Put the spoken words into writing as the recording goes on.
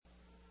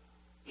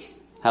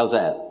How's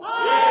that?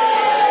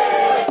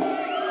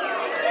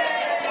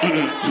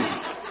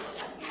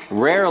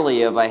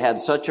 Rarely have I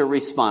had such a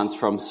response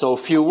from so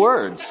few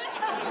words.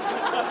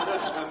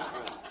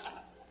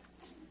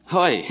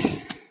 Hoy.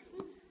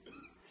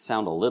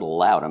 Sound a little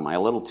loud. Am I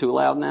a little too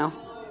loud now?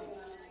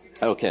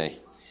 Okay.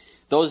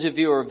 Those of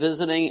you who are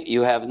visiting,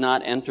 you have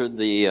not entered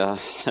the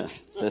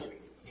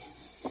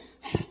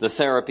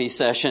therapy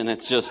session.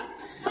 It's just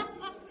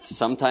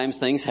sometimes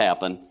things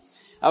happen.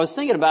 I was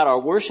thinking about our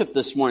worship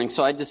this morning,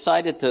 so I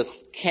decided to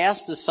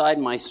cast aside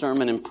my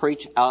sermon and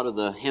preach out of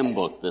the hymn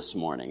book this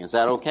morning. Is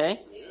that okay?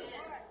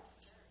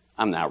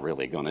 I'm not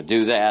really going to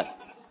do that.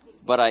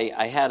 But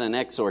I had an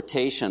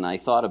exhortation. I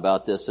thought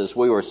about this as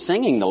we were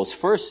singing those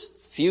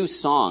first few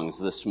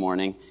songs this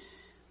morning.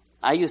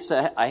 I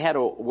had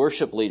a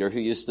worship leader who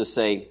used to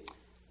say,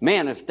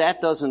 "Man, if that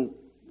doesn't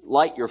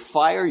light your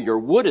fire, your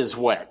wood is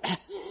wet."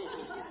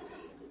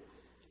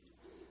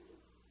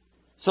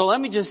 So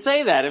let me just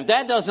say that. If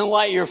that doesn't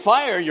light your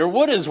fire, your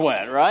wood is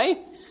wet, right?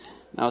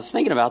 And I was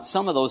thinking about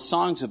some of those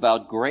songs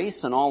about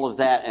grace and all of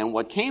that, and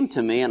what came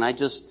to me, and I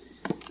just,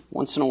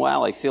 once in a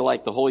while, I feel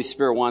like the Holy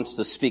Spirit wants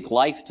to speak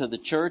life to the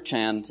church,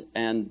 and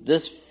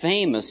this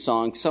famous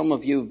song, some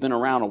of you who've been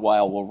around a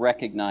while will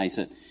recognize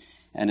it,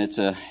 and it's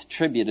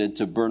attributed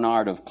to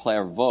Bernard of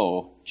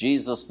Clairvaux,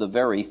 "Jesus, the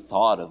very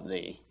thought of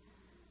thee."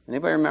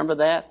 Anybody remember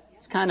that?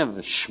 It's kind of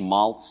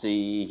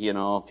schmaltzy,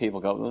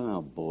 people go,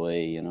 "Oh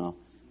boy,"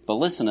 But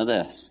listen to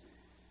this.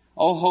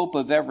 "O hope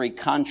of every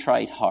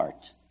contrite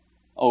heart,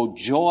 O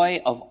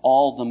joy of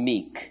all the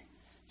meek,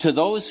 to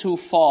those who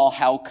fall,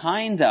 how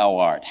kind thou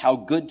art, how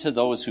good to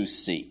those who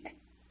seek.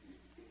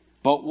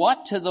 But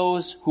what to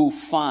those who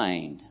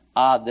find?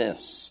 Ah,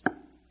 this,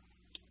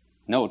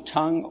 no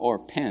tongue or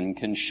pen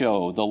can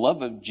show the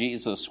love of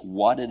Jesus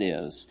what it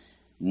is.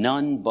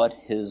 None but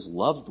his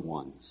loved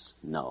ones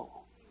know."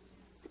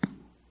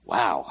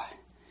 Wow.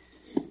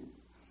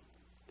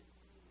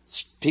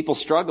 People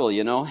struggle,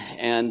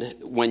 and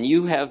when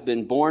you have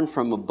been born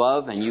from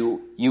above and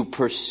you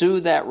pursue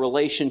that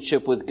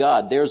relationship with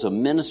God, there's a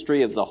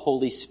ministry of the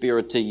Holy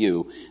Spirit to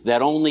you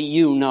that only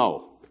you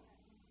know.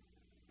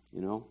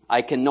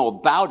 I can know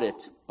about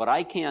it, but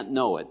I can't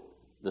know it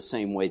the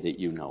same way that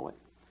you know it.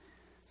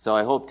 So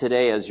I hope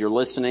today, as you're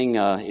listening,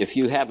 if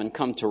you haven't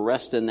come to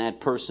rest in that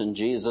person,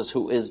 Jesus,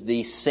 who is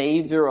the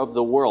Savior of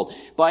the world.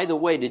 By the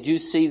way, did you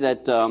see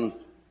that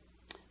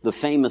the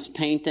famous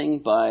painting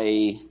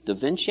by Da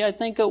Vinci, I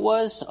think it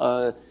was,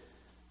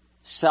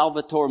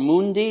 Salvator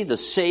Mundi, the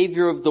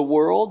Savior of the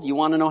world? You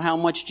want to know how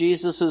much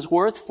Jesus is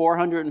worth?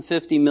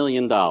 $450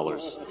 million.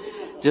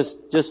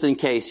 Just in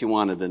case you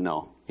wanted to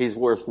know. He's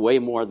worth way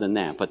more than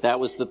that. But that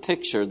was the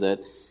picture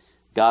that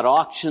got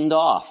auctioned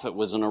off. It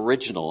was an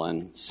original,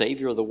 and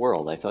Savior of the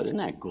world. I thought, isn't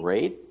that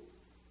great?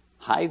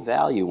 High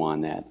value on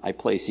that. I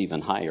place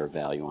even higher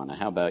value on it.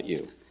 How about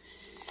you?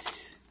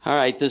 All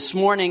right, this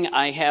morning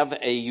I have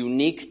a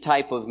unique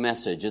type of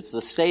message. It's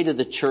the State of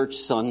the Church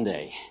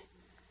Sunday.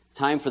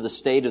 Time for the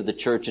State of the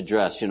Church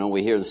address.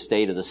 We hear the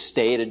State of the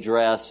State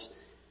address.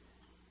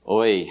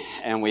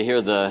 And we hear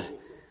the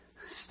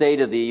State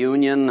of the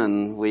Union,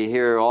 and we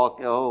hear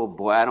oh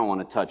boy, I don't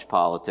want to touch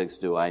politics,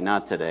 do I?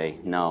 Not today.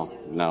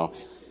 No.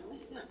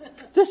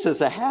 This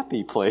is a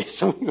happy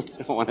place. I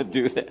don't want to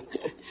do that.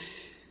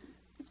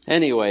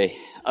 Anyway,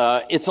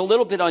 it's a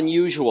little bit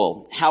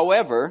unusual.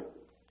 However,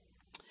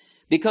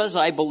 because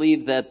I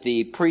believe that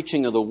the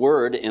preaching of the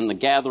Word and the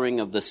gathering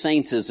of the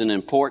saints is an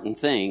important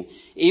thing,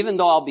 even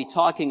though I'll be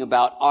talking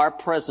about our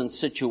present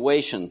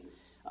situation,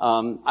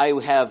 I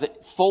have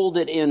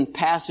folded in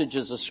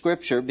passages of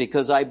Scripture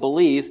because I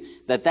believe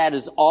that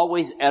is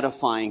always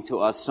edifying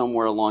to us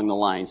somewhere along the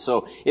line.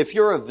 So if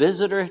you're a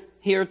visitor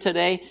here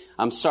today,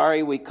 I'm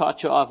sorry we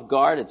caught you off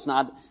guard. It's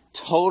not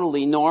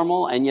totally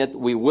normal, and yet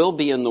we will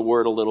be in the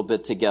Word a little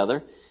bit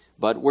together.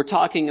 But we're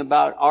talking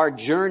about our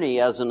journey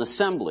as an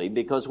assembly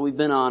because we've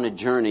been on a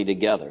journey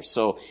together.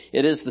 So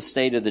it is the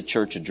State of the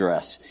Church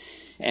address.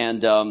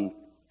 And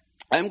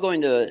I'm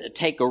going to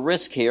take a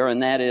risk here,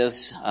 and that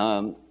is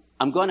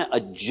I'm going to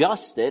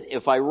adjust it.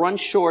 If I run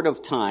short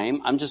of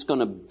time, I'm just going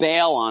to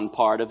bail on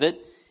part of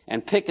it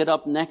and pick it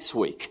up next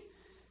week.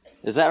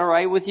 Is that all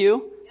right with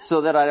you?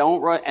 So that I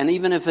don't run, and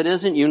even if it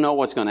isn't, you know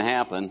what's going to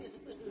happen.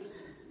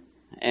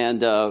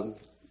 And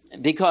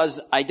because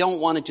I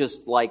don't want to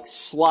just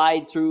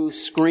slide through,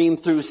 scream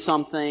through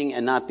something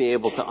and not be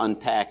able to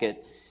unpack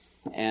it.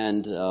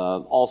 And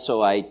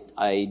also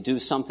I do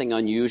something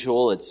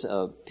unusual. It's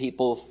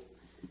people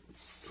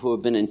who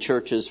have been in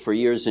churches for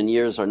years and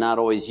years are not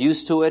always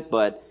used to it,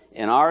 but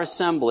in our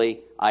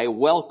assembly, I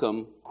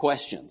welcome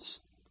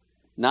questions.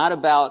 Not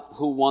about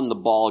who won the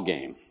ball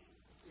game,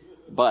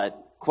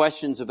 but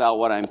questions about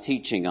what I'm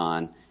teaching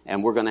on.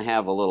 And we're going to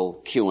have a little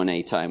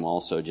Q&A time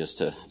also just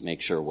to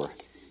make sure we're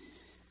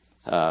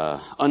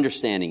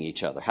understanding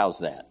each other. How's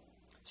that?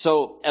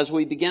 So as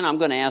we begin, I'm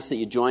going to ask that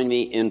you join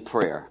me in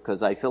prayer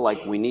because I feel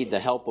like we need the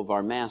help of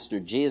our Master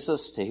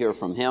Jesus to hear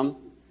from him.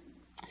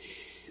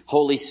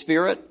 Holy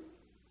Spirit,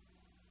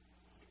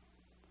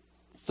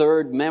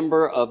 third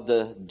member of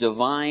the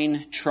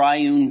divine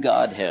triune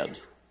Godhead,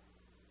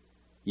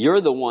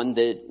 You're the one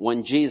that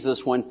when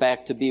Jesus went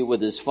back to be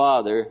with his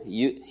Father,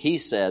 he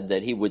said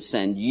that he would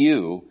send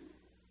you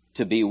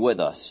to be with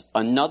us.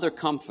 Another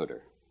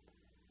comforter.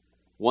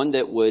 One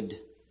that would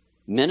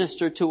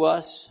minister to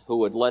us, who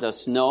would let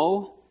us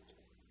know,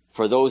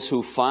 for those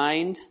who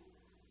find,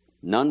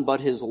 none but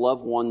his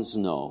loved ones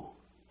know.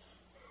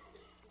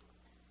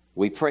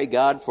 We pray,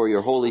 God, for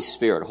your Holy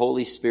Spirit.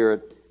 Holy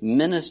Spirit,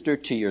 minister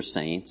to your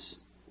saints.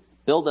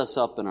 Build us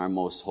up in our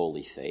most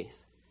holy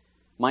faith.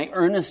 My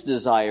earnest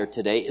desire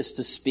today is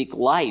to speak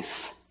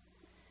life.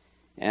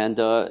 And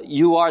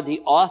you are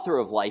the author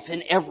of life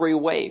in every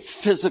way.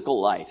 Physical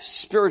life,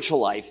 spiritual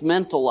life,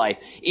 mental life,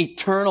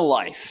 eternal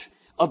life,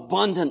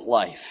 abundant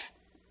life.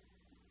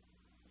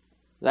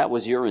 That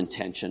was your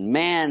intention.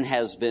 Man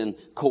has been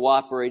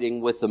cooperating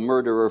with the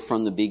murderer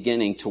from the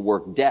beginning to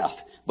work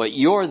death. But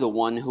you're the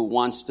one who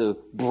wants to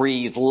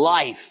breathe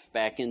life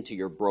back into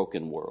your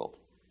broken world.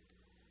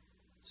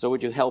 So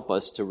would you help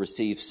us to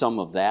receive some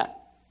of that?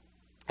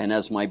 And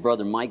as my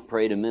brother Mike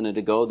prayed a minute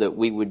ago, that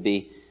we would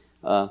be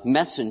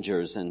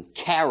messengers and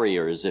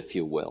carriers, if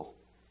you will,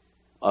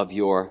 of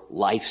your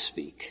life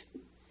speak.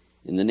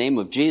 In the name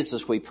of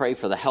Jesus, we pray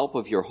for the help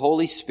of your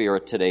Holy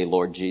Spirit today,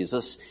 Lord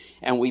Jesus.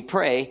 And we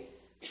pray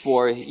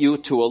for you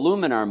to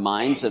illumine our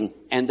minds and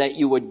that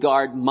you would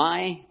guard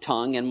my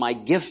tongue and my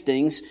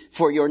giftings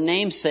for your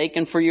name's sake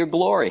and for your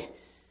glory.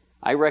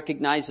 I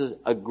recognize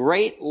a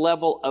great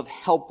level of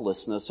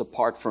helplessness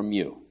apart from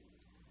you.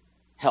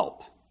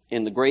 Help.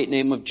 In the great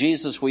name of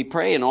Jesus we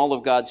pray, and all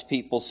of God's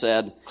people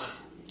said,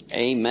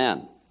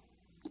 amen.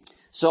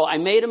 So I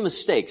made a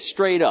mistake,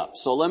 straight up.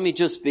 So let me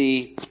just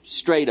be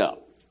straight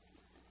up.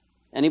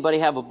 Anybody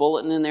have a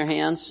bulletin in their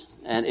hands?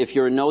 And if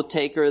you're a note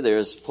taker,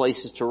 there's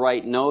places to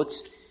write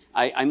notes.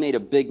 I made a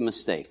big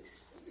mistake.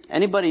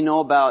 Anybody know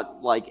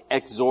about like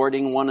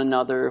exhorting one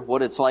another?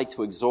 What it's like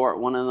to exhort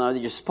one another?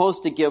 You're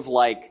supposed to give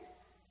like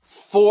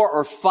 4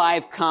 or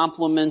 5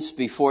 compliments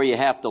before you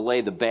have to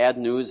lay the bad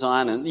news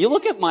on. And you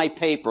look at my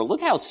paper,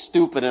 look how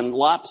stupid and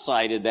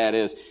lopsided that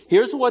is.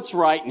 Here's what's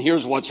right and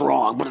here's what's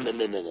wrong.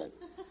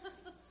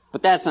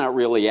 But that's not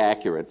really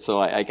accurate,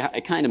 so I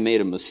kind of made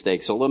a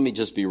mistake. So let me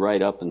just be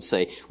right up and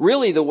say,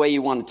 really the way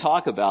you want to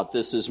talk about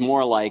this is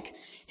more like,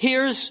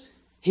 here's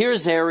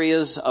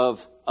areas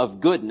of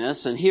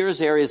goodness, and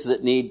here's areas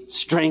that need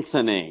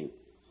strengthening,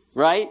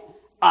 right?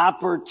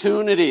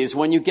 Opportunities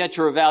when you get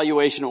your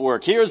evaluation at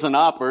work. Here's an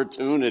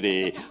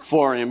opportunity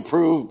for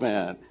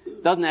improvement.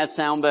 Doesn't that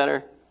sound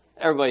better?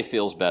 Everybody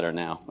feels better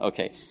now.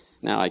 Okay,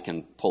 now I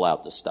can pull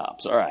out the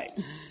stops. All right.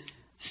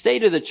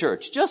 State of the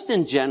church, just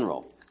in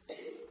general.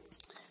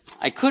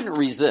 I couldn't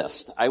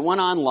resist. I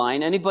went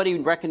online. Anybody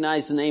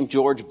recognize the name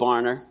George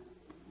Barna?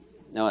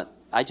 No,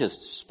 I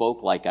just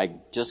spoke like I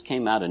just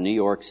came out of New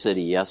York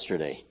City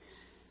yesterday.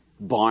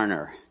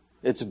 Barna.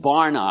 It's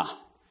Barna.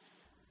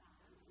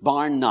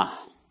 Barna.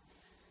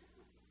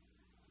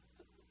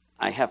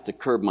 I have to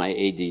curb my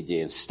ADD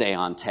and stay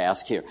on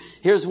task here.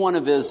 Here's one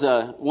of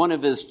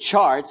his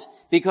charts,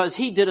 because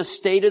he did a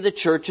State of the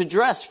Church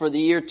address for the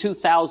year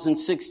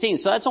 2016.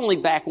 So that's only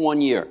back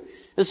 1 year.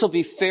 This will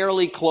be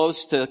fairly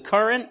close to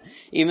current,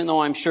 even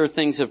though I'm sure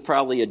things have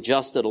probably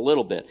adjusted a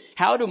little bit.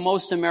 How do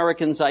most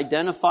Americans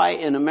identify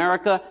in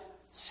America?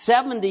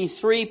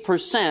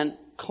 73%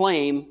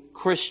 claim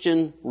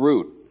Christian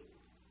root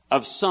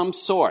of some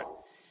sort.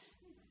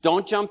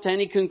 Don't jump to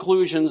any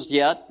conclusions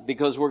yet,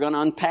 because we're going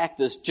to unpack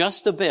this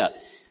just a bit.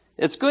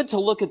 It's good to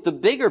look at the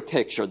bigger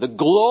picture, the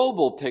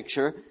global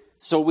picture,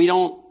 so we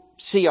don't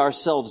see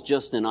ourselves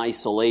just in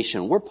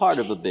isolation. We're part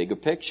of a bigger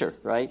picture,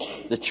 right?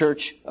 The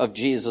Church of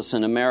Jesus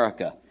in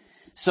America.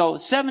 So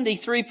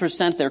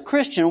 73% they're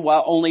Christian,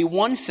 while only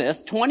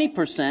 1/5,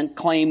 20%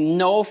 claim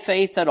no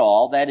faith at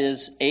all. That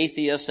is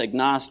atheists,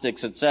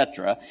 agnostics,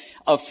 etc.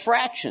 A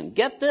fraction,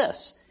 get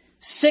this,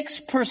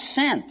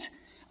 6%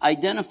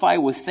 identify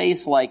with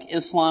faiths like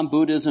Islam,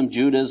 Buddhism,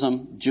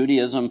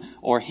 Judaism,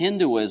 or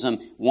Hinduism.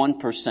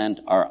 1%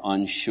 are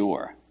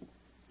unsure.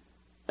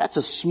 That's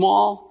a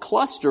small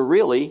cluster,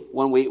 really,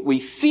 when we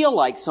feel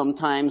like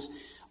sometimes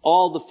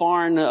all the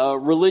foreign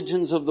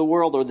religions of the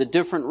world or the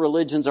different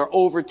religions are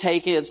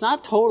overtaking. It's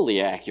not totally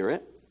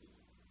accurate.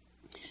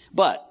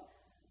 But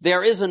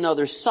there is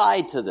another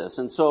side to this.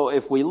 And so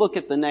if we look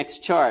at the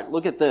next chart,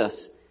 look at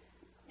this.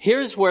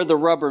 Here's where the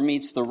rubber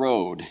meets the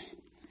road.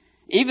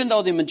 Even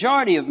though the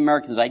majority of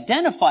Americans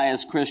identify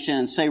as Christian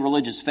and say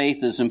religious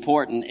faith is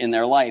important in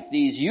their life,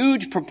 these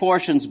huge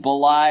proportions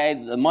belie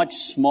the much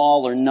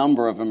smaller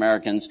number of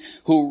Americans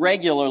who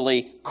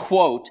regularly,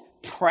 quote,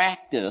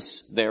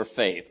 practice their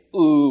faith.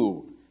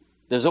 Ooh,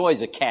 there's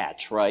always a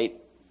catch, right?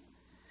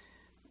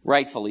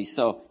 Rightfully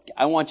so.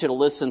 I want you to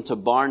listen to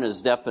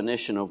Barna's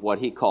definition of what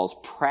he calls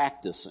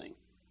practicing,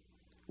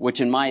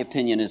 which in my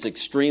opinion is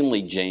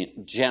extremely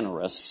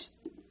generous.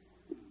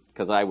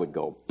 Because I would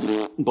go,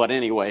 but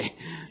anyway,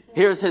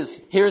 here's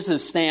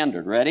his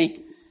standard.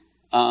 Ready?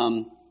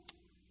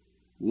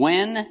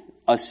 When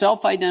a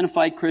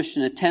self-identified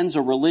Christian attends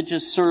a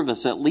religious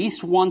service at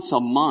least once a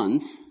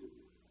month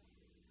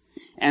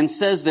and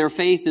says their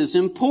faith is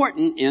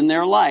important in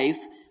their life,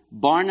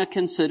 Barna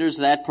considers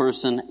that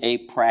person a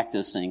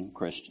practicing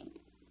Christian.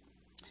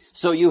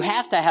 So you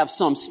have to have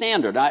some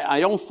standard. I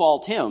don't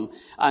fault him.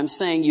 I'm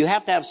saying you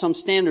have to have some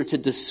standard to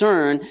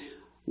discern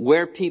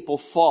where people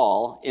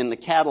fall in the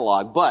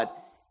catalog. But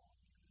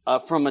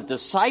from a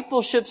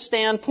discipleship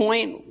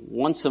standpoint,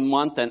 once a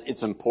month, and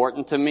it's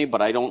important to me,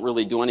 but I don't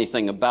really do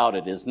anything about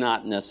it, is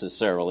not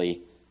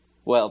necessarily,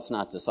 well, it's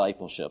not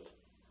discipleship.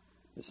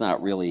 It's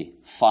not really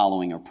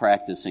following or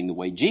practicing the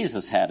way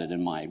Jesus had it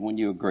in mind. Wouldn't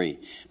you agree?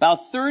 About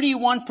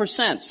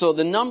 31%. So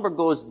the number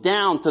goes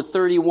down to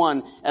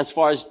 31 as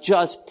far as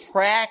just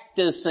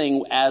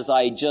practicing as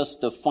I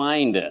just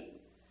defined it.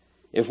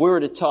 If we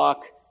were to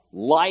talk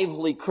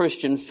lively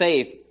Christian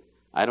faith,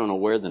 I don't know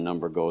where the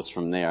number goes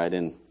from there. I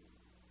didn't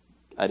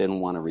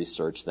want to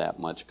research that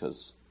much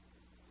because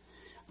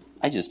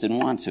I just didn't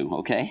want to,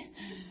 okay?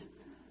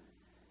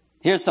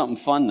 Here's something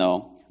fun,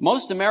 though.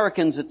 Most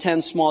Americans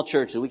attend small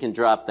churches. We can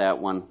drop that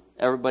one.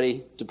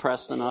 Everybody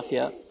depressed enough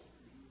yet?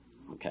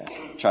 Okay,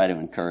 try to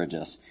encourage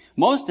us.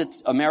 Most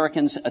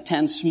Americans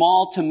attend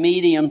small to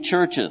medium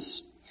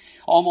churches.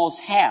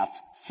 Almost half,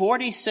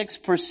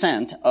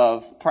 46%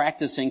 of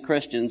practicing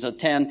Christians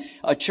attend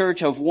a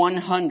church of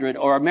 100,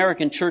 or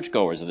American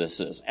churchgoers this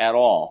is, at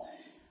all,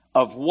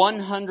 of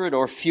 100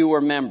 or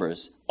fewer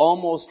members.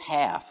 Almost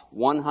half,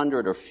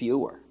 100 or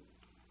fewer.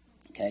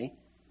 Okay?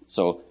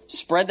 So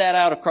spread that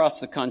out across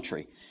the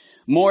country.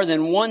 More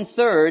than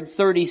 1/3,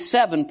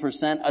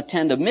 37%,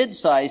 attend a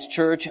mid-sized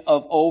church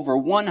of over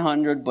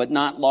 100, but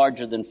not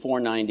larger than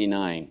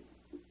 499.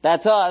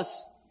 That's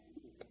us.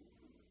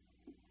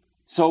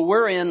 So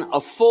we're in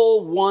a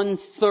full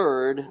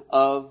 1/3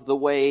 of the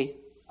way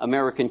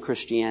American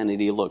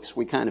Christianity looks.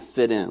 We kind of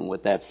fit in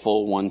with that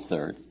full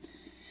 1/3.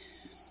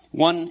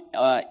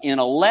 In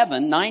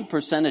 11,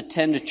 9%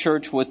 attend a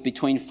church with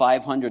between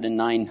 500 and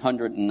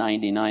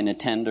 999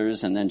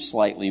 attenders, and then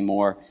slightly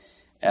more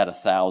at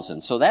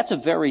 1,000. So that's a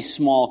very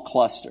small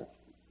cluster.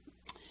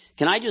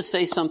 Can I just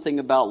say something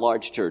about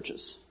large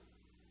churches?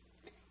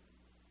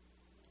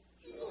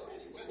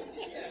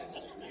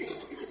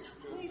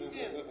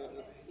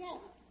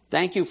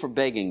 Thank you for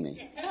begging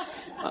me.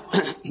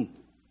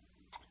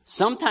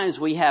 Sometimes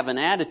we have an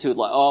attitude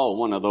like, oh,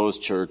 one of those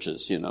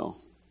churches, you know.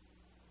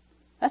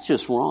 That's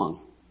just wrong.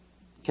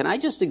 Can I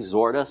just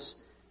exhort us?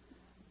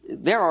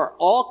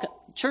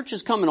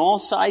 Churches come in all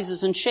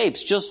sizes and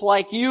shapes, just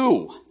like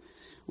you.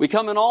 We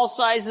come in all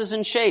sizes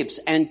and shapes,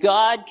 and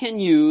God can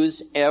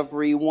use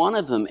every one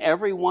of them.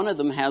 Every one of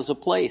them has a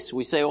place.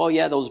 We say, oh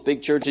yeah, those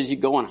big churches, you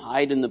go and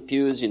hide in the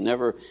pews, you're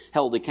never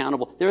held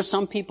accountable. There are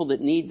some people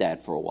that need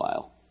that for a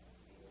while.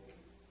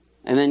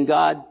 And then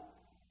God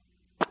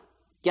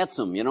gets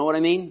them, you know what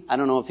I mean? I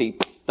don't know if he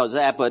does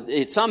that, but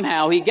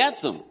somehow he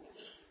gets them.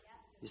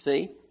 You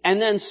see?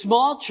 And then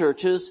small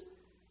churches,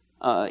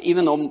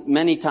 even though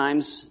many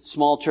times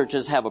small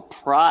churches have a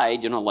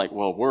pride, you know, like,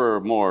 well, we're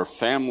more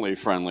family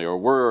friendly, or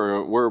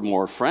we're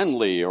more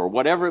friendly, or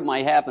whatever it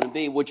might happen to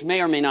be, which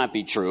may or may not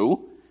be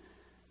true,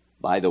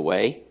 by the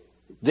way.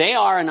 They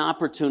are an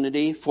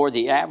opportunity for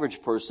the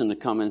average person to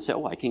come and say,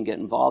 oh, I can get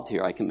involved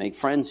here, I can make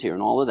friends here,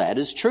 and all of that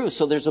is true.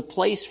 So there's a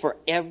place for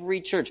every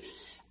church.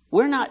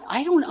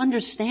 I don't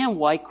understand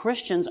why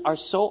Christians are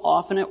so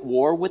often at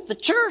war with the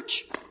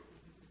church.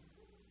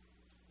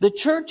 The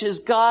church is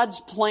God's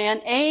plan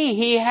A.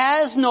 He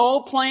has no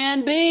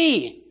plan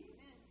B.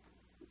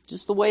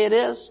 Just the way it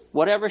is.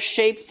 Whatever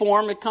shape,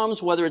 form it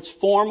comes, whether it's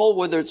formal,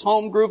 whether it's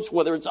home groups,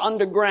 whether it's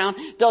underground,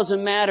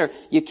 doesn't matter.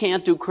 You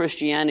can't do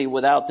Christianity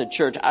without the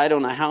church. I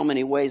don't know how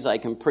many ways I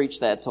can preach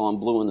that till I'm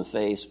blue in the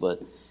face,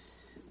 but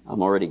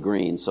I'm already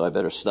green, so I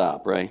better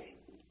stop, right?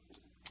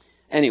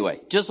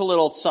 Anyway, just a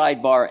little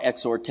sidebar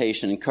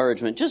exhortation,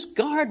 encouragement. Just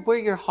guard where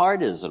your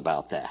heart is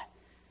about that.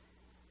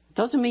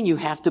 Doesn't mean you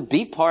have to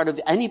be part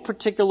of any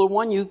particular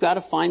one. You've got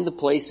to find the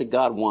place that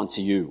God wants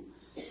you.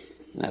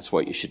 And that's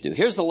what you should do.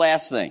 Here's the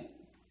last thing.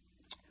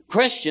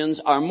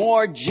 Christians are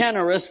more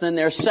generous than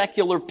their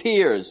secular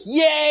peers.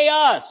 Yay,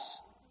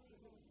 us!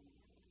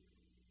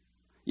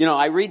 You know,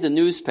 I read the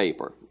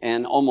newspaper,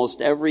 and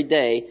almost every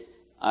day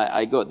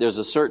I go, there's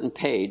a certain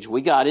page.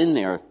 We got in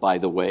there, by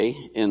the way,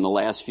 in the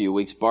last few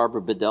weeks,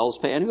 Barbara Bedell's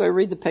page. Anybody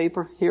read the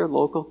paper here,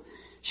 local?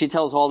 She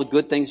tells all the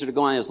good things that are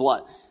going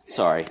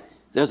on.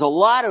 There's a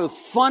lot of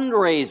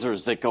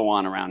fundraisers that go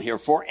on around here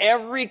for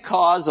every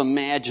cause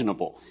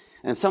imaginable.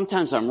 And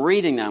sometimes I'm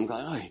reading them, I'm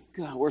going, oh,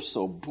 God, we're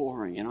so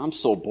boring. And I'm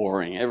so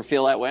boring. Ever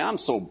feel that way? I'm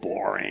so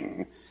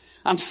boring.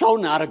 I'm so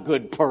not a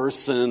good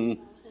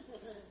person.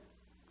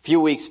 A few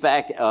weeks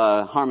back,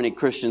 Harmony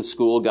Christian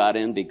School got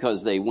in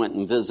because they went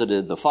and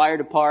visited the fire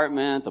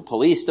department, the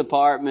police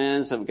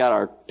departments. We've got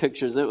our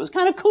pictures. It was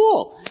kind of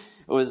cool.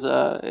 It was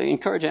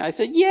encouraging. I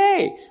said,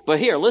 yay. But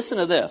here, listen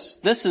to this.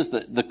 This is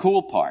the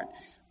cool part.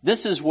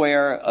 This is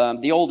where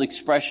the old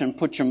expression,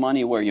 put your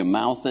money where your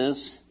mouth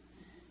is,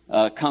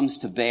 comes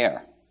to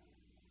bear.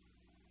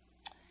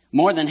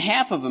 More than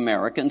half of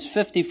Americans,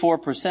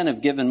 54%,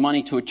 have given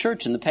money to a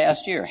church in the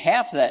past year.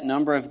 Half that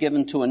number have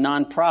given to a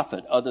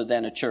nonprofit other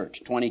than a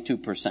church,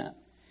 22%.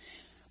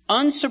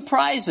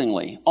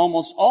 Unsurprisingly,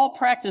 almost all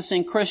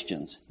practicing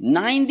Christians,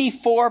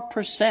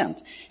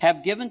 94%,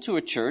 have given to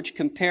a church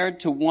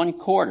compared to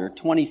 1/4,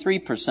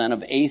 23%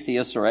 of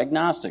atheists or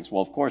agnostics.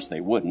 Well, of course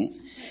they wouldn't.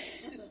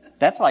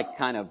 That's like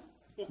kind of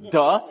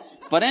duh.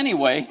 But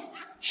anyway,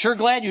 sure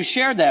glad you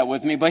shared that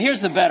with me. But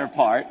here's the better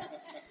part.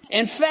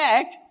 In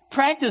fact,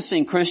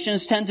 practicing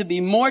Christians tend to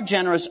be more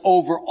generous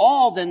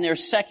overall than their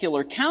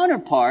secular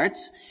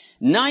counterparts.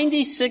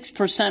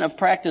 96% of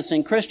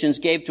practicing Christians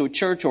gave to a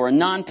church or a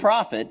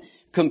nonprofit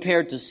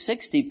compared to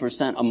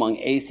 60% among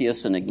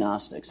atheists and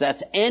agnostics.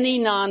 That's any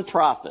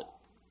nonprofit,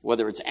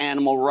 whether it's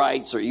animal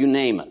rights or you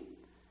name it.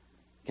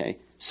 Okay?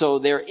 So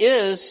there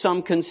is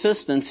some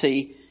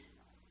consistency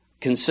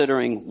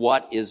considering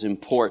what is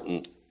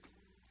important,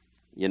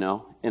 in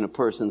a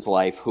person's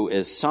life who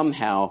is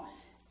somehow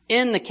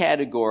in the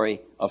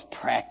category of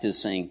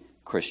practicing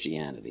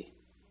Christianity.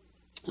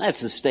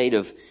 That's the state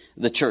of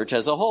the church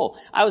as a whole.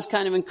 I was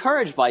kind of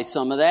encouraged by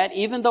some of that,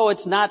 even though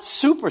it's not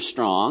super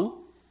strong.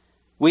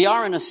 We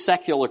are in a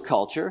secular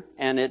culture,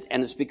 and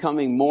it's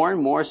becoming more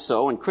and more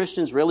so, and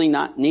Christians really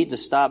need to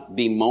stop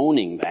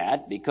bemoaning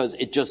that, because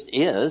it just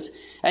is.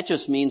 That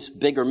just means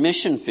bigger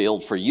mission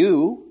field for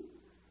you.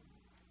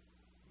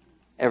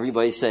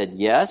 Everybody said,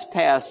 yes,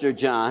 Pastor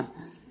John.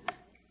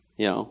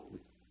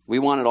 We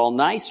want it all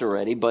nice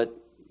already, but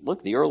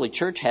look, the early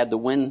church had to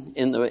win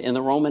in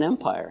the Roman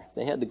Empire.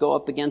 They had to go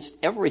up against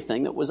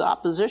everything that was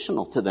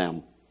oppositional to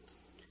them.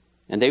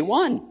 And they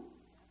won.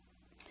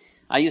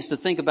 I used to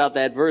think about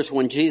that verse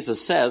when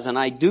Jesus says, and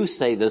I do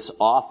say this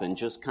often,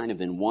 just kind of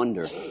in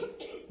wonder,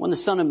 when the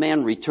Son of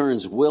Man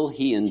returns, will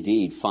he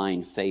indeed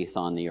find faith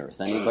on the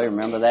earth? Anybody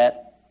remember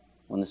that?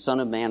 When the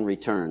Son of Man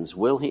returns,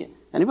 will he?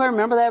 Anybody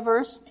remember that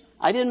verse?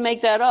 I didn't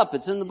make that up.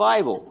 It's in the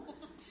Bible.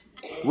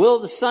 Will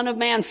the Son of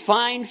Man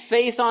find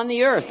faith on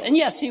the earth? And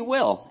yes, he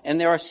will.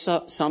 And there are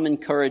some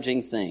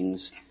encouraging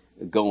things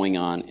going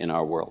on in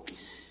our world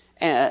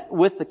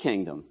with the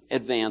kingdom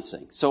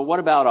advancing. So what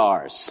about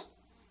ours?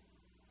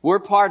 We're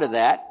part of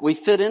that. We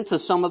fit into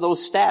some of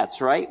those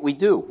stats, right? We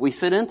do. We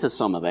fit into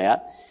some of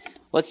that.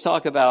 Let's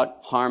talk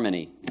about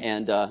harmony.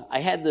 And I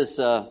had this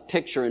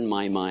picture in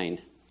my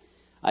mind.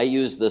 I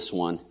used this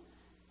one.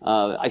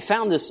 I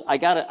found this. I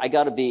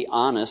gotta be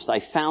honest.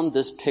 I found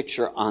this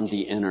picture on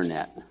the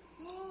internet.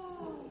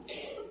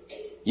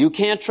 You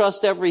can't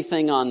trust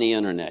everything on the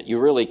internet. You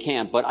really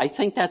can't. But I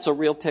think that's a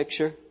real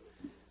picture.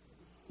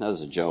 That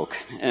was a joke.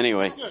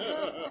 Anyway,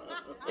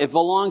 it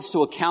belongs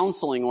to a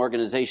counseling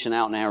organization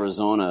out in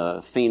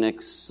Arizona,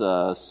 Phoenix /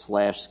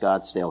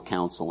 Scottsdale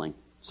Counseling.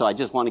 So I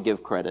just want to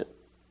give credit.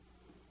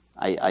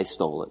 I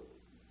stole it.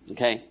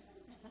 Okay?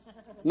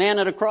 Man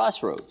at a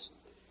crossroads.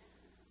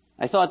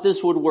 I thought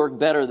this would work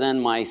better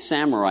than my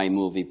samurai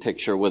movie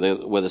picture with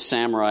a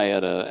samurai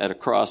at a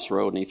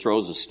crossroad, and he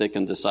throws a stick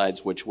and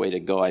decides which way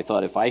to go. I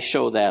thought if I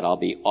show that, I'll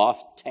be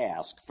off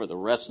task for the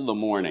rest of the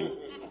morning.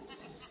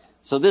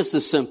 So this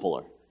is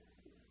simpler.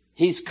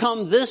 He's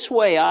come this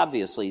way,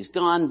 obviously. He's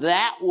gone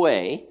that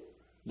way.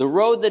 The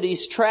road that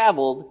he's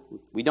traveled,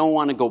 we don't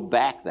want to go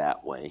back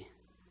that way.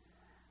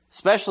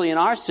 Especially in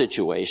our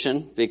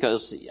situation,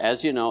 because,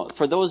 as you know,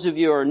 for those of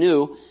you who are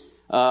new,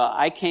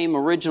 I came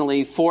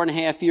originally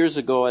 4.5 years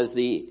ago as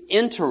the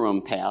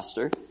interim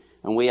pastor,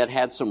 and we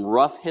had some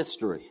rough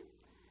history.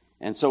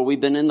 And so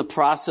we've been in the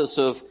process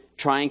of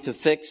trying to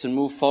fix and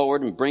move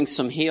forward and bring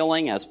some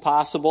healing as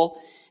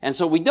possible. And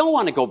so we don't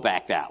want to go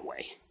back that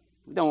way.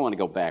 We don't want to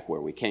go back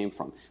where we came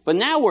from. But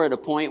now we're at a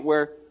point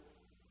where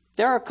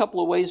there are a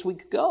couple of ways we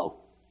could go.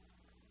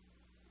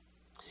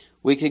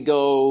 We could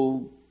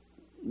go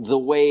the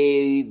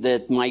way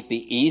that might be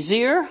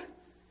easier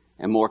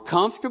and more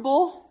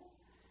comfortable.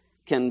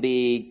 Can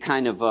be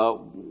kind of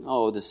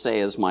to say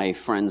as my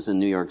friends in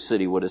New York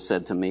City would have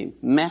said to me,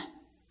 meh.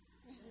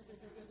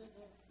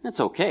 That's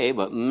okay,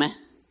 but meh.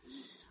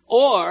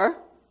 Or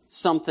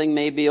something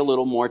maybe a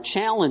little more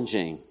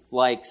challenging,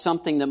 like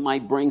something that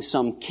might bring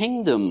some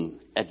kingdom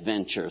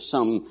adventure,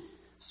 some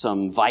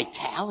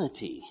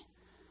vitality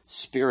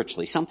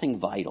spiritually, something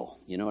vital.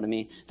 You know what I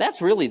mean?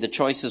 That's really the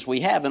choices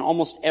we have, and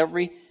almost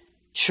every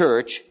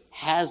church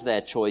has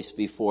that choice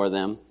before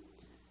them.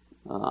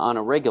 On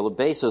a regular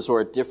basis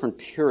or at different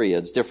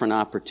periods, different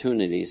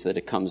opportunities that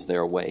it comes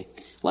their way.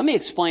 Let me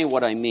explain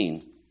what I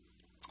mean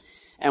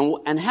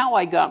and how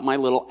I got my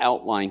little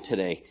outline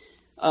today.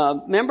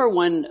 Remember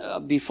when,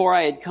 before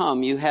I had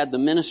come, you had the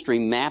ministry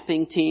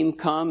mapping team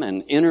come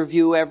and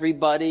interview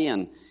everybody,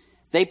 and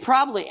they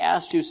probably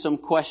asked you some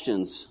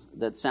questions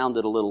that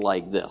sounded a little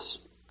like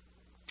this.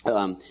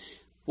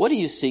 What do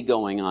you see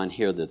going on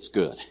here that's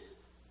good?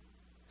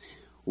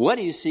 What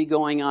do you see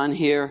going on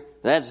here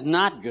that's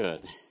not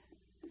good?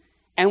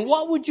 And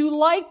what would you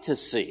like to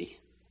see?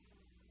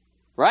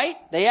 Right?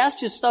 They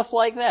asked you stuff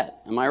like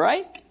that. Am I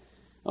right?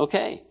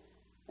 Okay.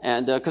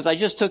 And because I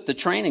just took the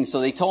training, so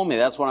they told me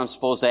that's what I'm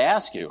supposed to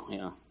ask you.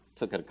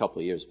 Took it a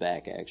couple of years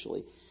back,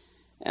 actually.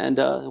 And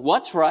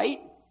what's right?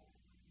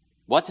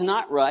 What's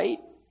not right?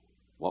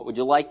 What would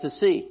you like to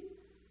see?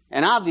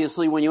 And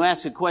obviously, when you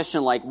ask a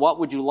question like, what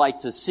would you like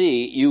to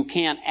see, you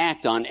can't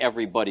act on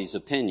everybody's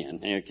opinion.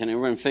 Can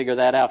everyone figure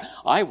that out?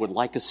 I would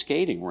like a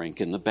skating rink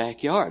in the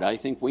backyard. I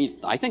think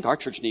our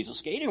church needs a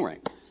skating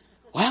rink.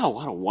 Wow,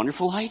 what a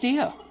wonderful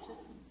idea.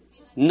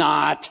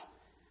 Not.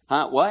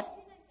 Huh, what?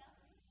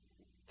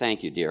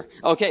 Thank you, dear.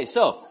 Okay,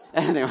 so,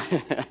 anyway,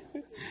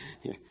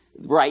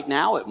 right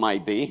now it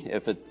might be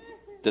if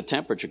the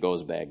temperature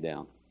goes back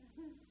down.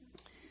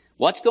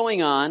 What's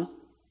going on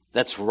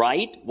that's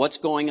right? What's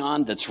going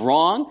on that's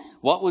wrong?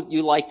 What would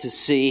you like to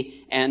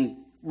see? And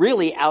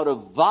really, out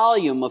of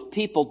volume of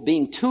people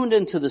being tuned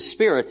into the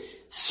Spirit,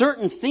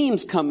 certain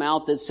themes come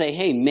out that say,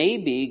 hey,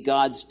 maybe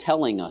God's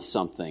telling us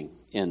something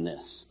in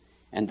this.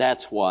 And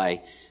that's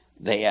why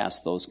they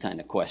ask those kind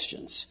of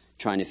questions,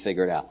 trying to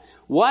figure it out.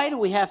 Why do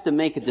we have to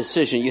make a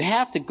decision? You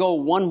have to go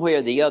one way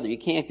or the other. You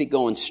can't be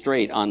going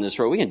straight on this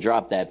road. We can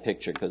drop that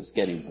picture because it's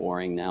getting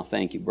boring now.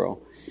 Thank you, bro.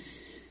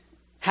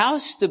 How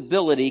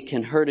stability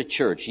can hurt a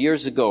church.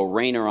 Years ago,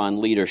 Rainer on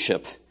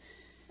leadership,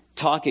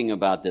 talking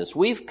about this.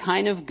 We've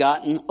kind of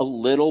gotten a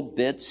little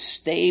bit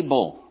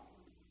stable.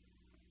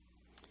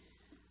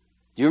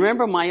 Do you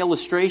remember my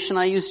illustration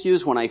I used to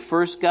use when I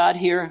first got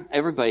here?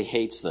 Everybody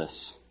hates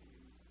this.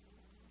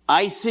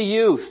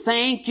 ICU,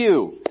 thank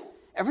you.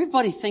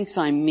 Everybody thinks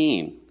I'm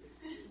mean.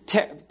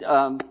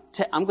 I'm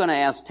going to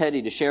ask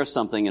Teddy to share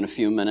something in a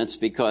few minutes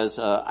because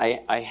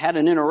I had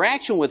an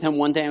interaction with him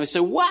one day and I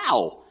said,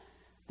 wow,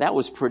 that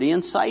was pretty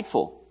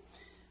insightful.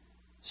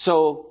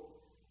 So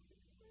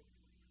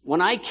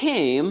when I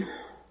came,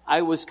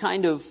 I was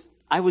kind of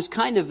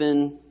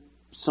in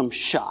some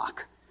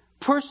shock,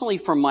 personally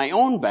from my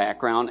own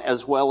background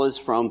as well as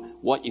from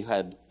what you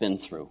had been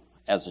through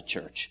as a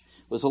church.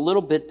 It was a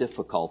little bit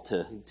difficult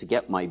to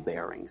get my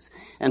bearings.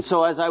 And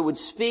so as I would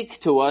speak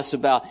to us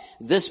about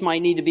this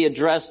might need to be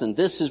addressed and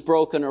this is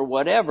broken or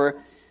whatever,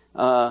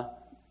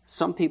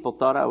 some people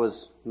thought I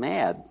was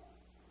mad.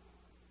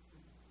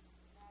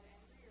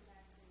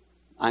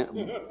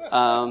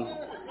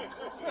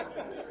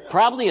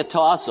 Probably a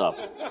toss-up.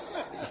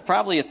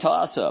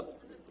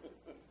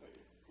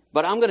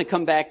 But I'm going to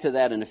come back to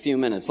that in a few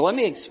minutes. So let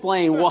me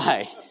explain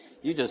why.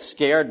 You just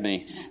scared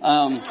me.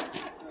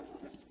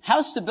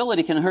 How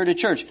stability can hurt a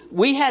church.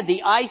 We had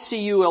the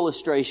ICU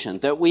illustration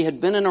that we had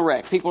been in a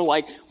wreck. People were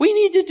like, we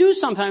need to do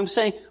something. I'm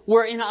saying,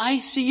 we're in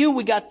ICU.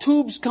 We got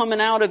tubes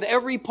coming out of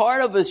every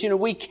part of us.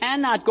 We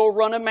cannot go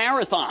run a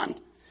marathon.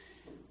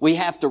 We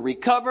have to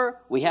recover.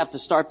 We have to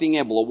start being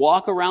able to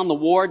walk around the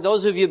ward.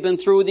 Those of you who've been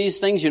through these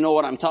things, you know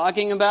what I'm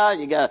talking about.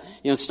 You got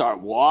to, start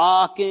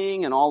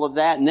walking and all of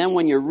that. And then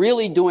when you're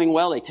really doing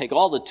well, they take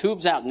all the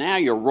tubes out. Now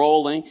you're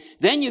rolling.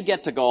 Then you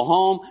get to go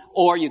home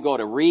or you go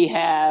to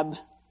rehab.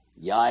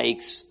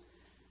 Yikes.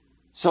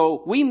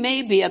 So we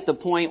may be at the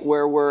point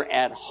where we're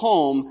at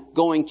home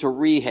going to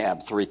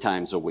rehab 3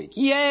 times a week.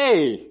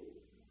 Yay!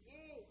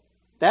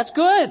 That's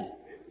good.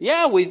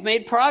 Yeah, we've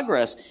made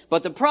progress.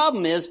 But the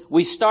problem is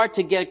we start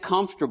to get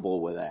comfortable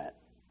with that.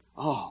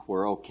 Oh,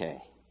 we're okay.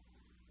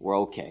 We're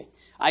okay.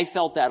 I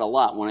felt that a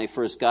lot when I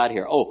first got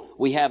here. Oh,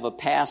 we have a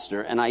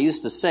pastor. And I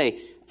used to say,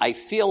 I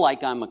feel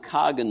like I'm a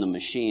cog in the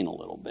machine a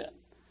little bit.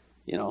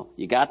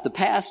 You got the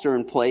pastor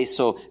in place,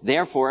 so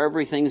therefore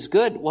everything's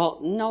good. Well,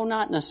 no,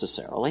 not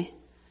necessarily.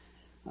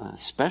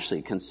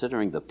 Especially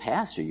considering the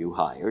pastor you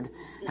hired.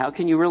 How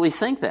can you really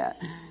think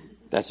that?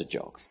 That's a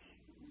joke.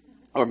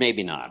 Or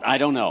maybe not. I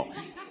don't know.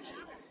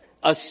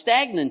 A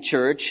stagnant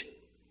church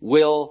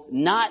will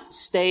not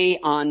stay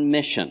on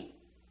mission.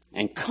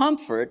 And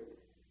comfort,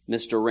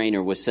 Mr.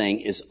 Rainer was saying,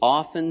 is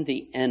often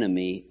the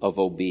enemy of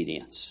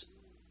obedience.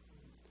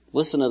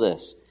 Listen to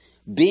this.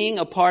 Being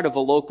a part of a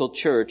local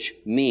church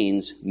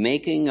means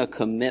making a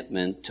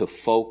commitment to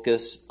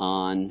focus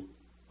on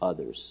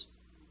others.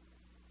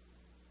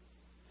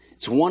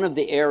 It's one of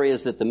the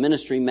areas that the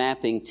ministry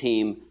mapping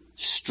team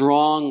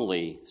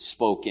strongly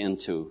spoke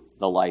into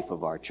the life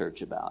of our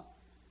church about.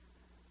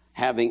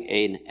 Having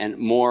and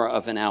more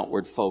of an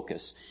outward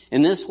focus.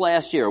 In this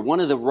last year, one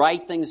of the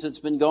right things that's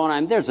been going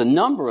on, there's a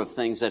number of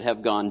things that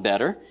have gone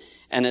better,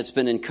 and it's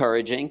been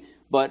encouraging,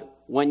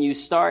 but when you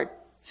start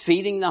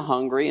feeding the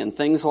hungry and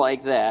things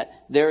like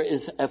that, there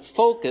is a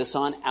focus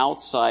on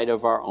outside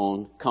of our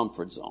own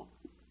comfort zone.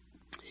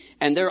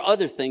 And there are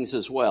other things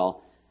as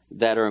well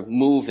that are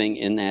moving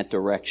in that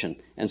direction.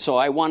 And so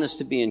I want us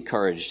to be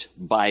encouraged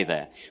by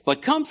that.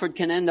 But comfort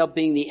can end up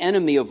being the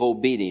enemy of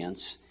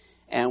obedience,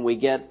 and we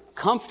get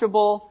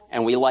comfortable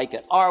and we like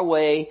it our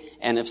way,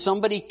 and if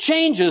somebody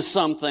changes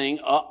something,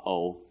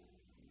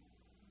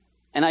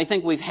 And I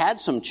think we've had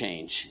some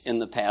change in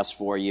the past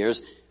 4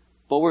 years,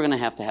 but we're going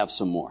to have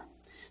some more.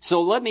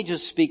 So let me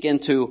just speak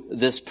into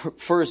this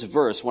first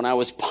verse. When I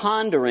was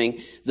pondering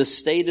the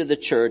state of the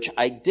church,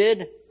 I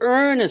did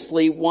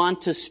earnestly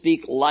want to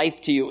speak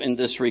life to you in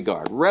this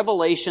regard.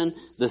 Revelation,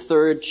 the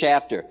 3rd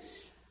chapter.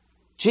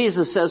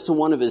 Jesus says to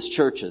one of his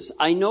churches,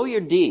 I know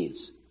your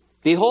deeds.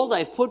 Behold,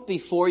 I've put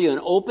before you an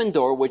open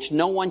door which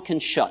no one can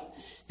shut,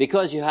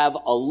 because you have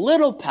a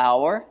little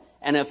power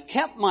and have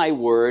kept my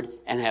word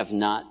and have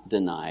not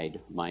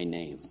denied my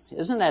name.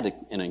 Isn't that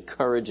an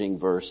encouraging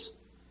verse?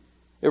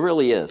 It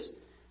really is.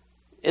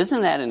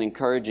 Isn't that an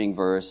encouraging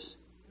verse?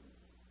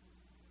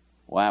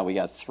 Wow, we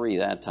got 3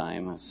 that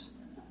time.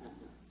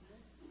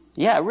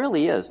 Yeah, it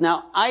really is.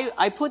 Now,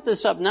 I put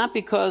this up not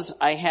because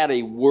I had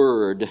a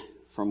word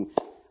from,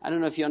 I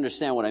don't know if you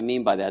understand what I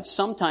mean by that.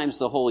 Sometimes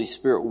the Holy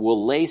Spirit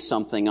will lay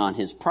something on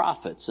his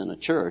prophets in a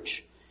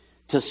church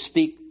to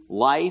speak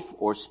life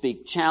or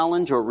speak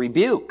challenge or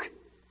rebuke.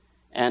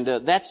 And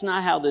that's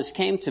not how this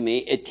came to me.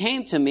 It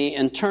came to me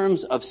in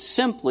terms of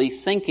simply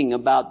thinking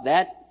about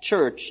that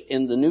church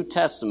in the New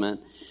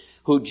Testament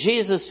who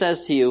Jesus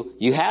says to you,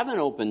 you have an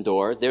open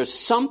door, there's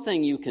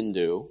something you can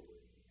do,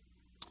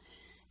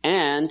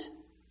 and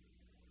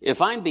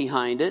if I'm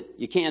behind it,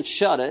 you can't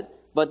shut it,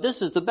 but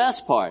this is the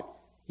best part.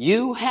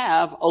 You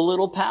have a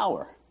little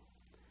power.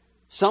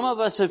 Some of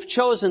us have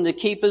chosen to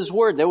keep his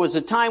word. There was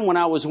a time when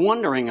I was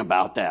wondering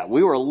about that.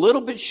 We were a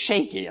little bit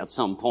shaky at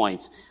some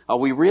points. Are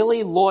we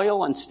really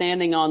loyal and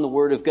standing on the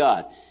word of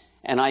God?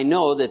 And I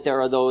know that there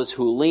are those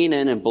who lean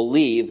in and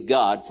believe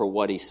God for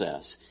what he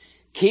says.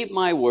 Keep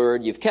my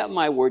word. You've kept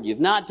my word. You've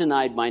not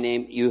denied my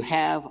name. You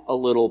have a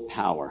little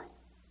power.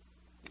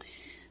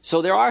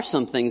 So there are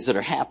some things that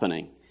are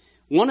happening.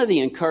 One of the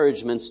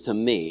encouragements to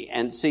me,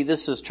 and see,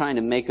 this is trying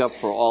to make up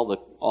for all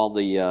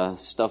the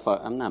stuff.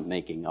 I'm not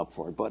making up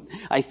for it, but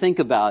I think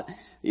about,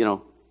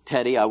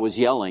 Teddy, I was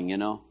yelling,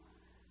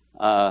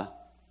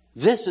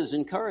 this is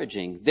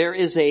encouraging. There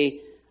is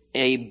a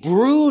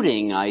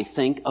brooding, I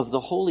think, of the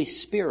Holy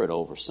Spirit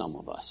over some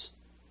of us.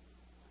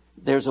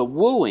 There's a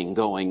wooing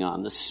going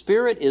on. The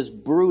Spirit is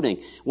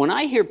brooding. When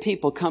I hear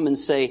people come and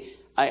say,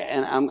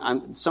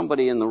 I'm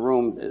somebody in the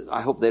room,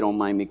 I hope they don't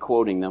mind me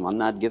quoting them. I'm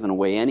not giving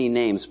away any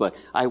names, but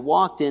I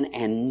walked in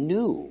and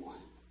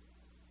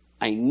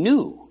I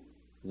knew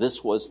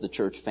this was the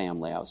church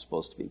family I was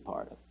supposed to be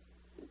part of.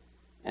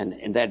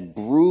 And that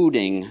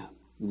brooding,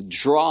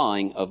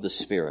 drawing of the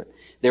Spirit.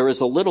 There is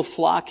a little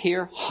flock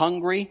here,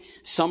 hungry.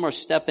 Some are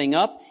stepping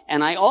up.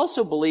 And I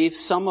also believe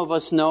some of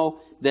us know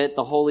that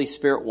the Holy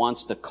Spirit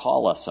wants to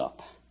call us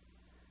up.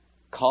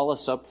 Call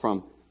us up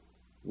from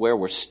where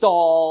we're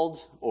stalled,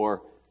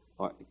 or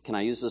can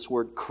I use this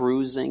word,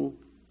 cruising?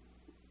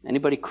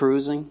 Anybody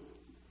cruising?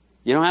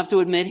 You don't have to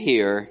admit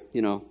here,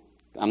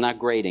 I'm not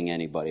grading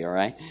anybody, all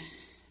right?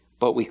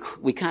 But we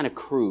kind of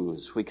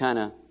cruise. We kind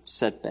of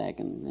sit back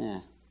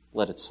and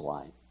let it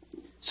slide.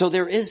 So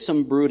there is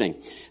some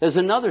brooding. There's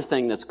another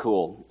thing that's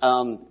cool.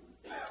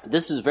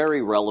 This is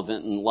very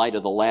relevant in light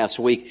of the last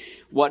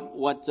week. What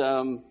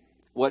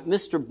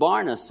Mr.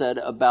 Barna said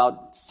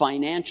about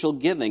financial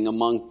giving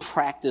among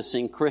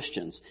practicing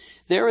Christians.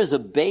 There is a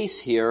base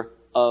here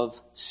of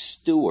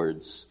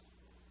stewards.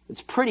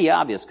 It's pretty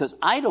obvious because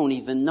I don't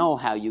even know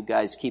how you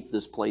guys keep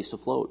this place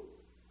afloat.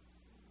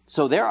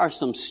 So there are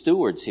some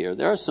stewards here.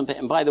 There are some,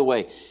 and by the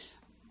way,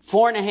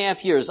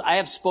 4.5 years, I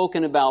have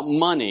spoken about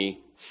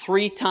money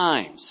 3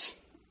 times.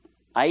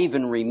 I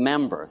even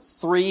remember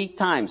 3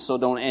 times. So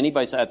don't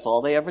anybody say that's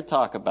all they ever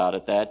talk about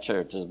at that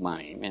church is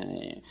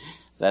money.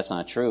 That's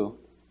not true,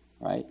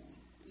 right?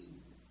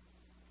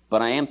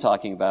 But I am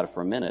talking about it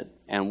for a minute.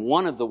 And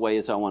one of the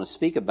ways I want to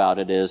speak about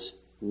it is,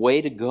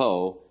 way to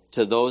go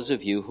to those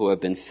of you who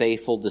have been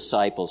faithful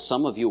disciples.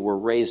 Some of you were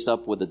raised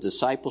up with a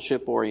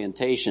discipleship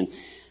orientation.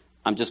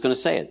 I'm just going to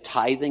say it.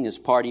 Tithing is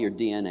part of your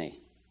DNA.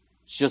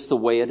 It's just the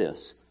way it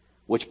is.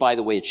 Which, by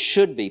the way, it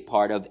should be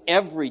part of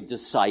every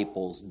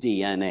disciple's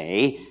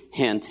DNA.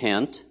 Hint,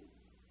 hint.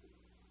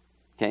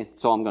 Okay,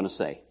 that's all I'm going to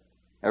say.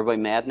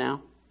 Everybody mad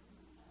now?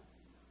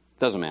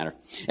 Doesn't matter.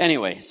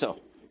 Anyway,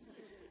 so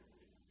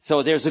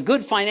there's a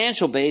good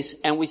financial base,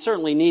 and we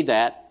certainly need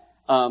that.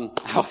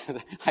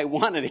 I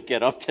wanted to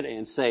get up today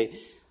and say,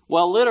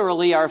 well,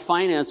 literally, our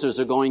finances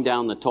are going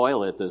down the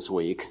toilet this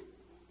week.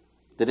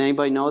 Did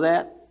anybody know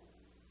that?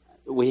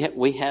 We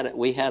had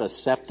a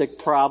septic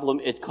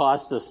problem. It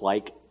cost us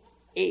like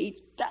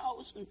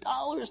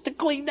 $8,000 to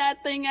clean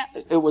that thing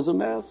out. It was a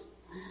mess.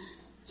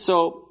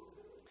 So,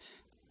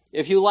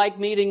 if you like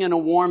meeting in a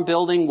warm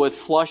building with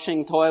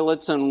flushing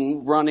toilets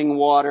and running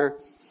water,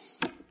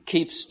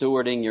 keep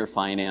stewarding your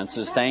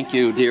finances. Thank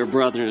you, dear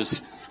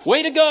brothers.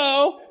 Way to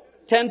go!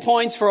 10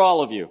 points for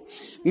all of you.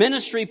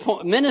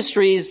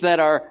 Ministries that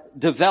are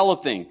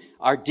developing.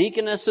 Our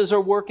deaconesses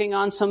are working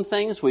on some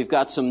things. We've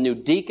got some new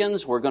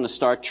deacons. We're going to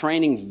start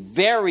training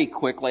very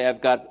quickly. I've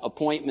got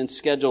appointments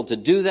scheduled to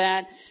do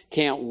that.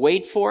 Can't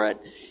wait for it.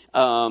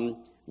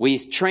 We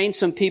trained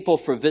some people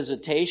for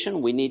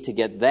visitation. We need to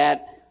get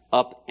that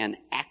up and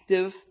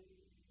active.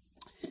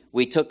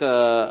 We took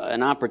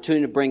an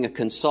opportunity to bring a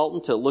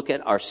consultant to look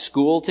at our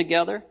school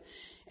together.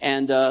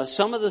 And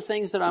some of the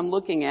things that I'm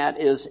looking at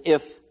is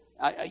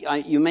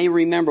you may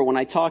remember when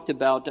I talked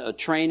about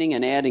training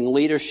and adding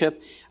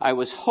leadership, I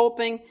was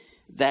hoping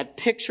that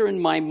picture in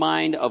my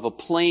mind of a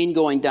plane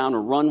going down a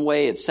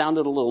runway, it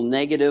sounded a little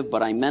negative,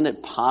 but I meant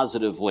it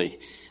positively.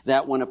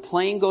 That when a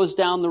plane goes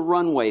down the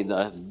runway,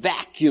 the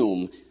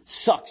vacuum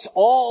sucks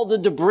all the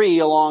debris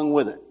along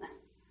with it.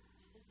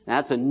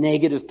 That's a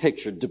negative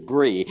picture,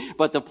 debris.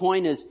 But the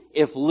point is,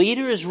 if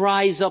leaders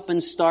rise up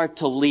and start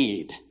to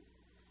lead,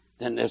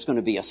 then there's going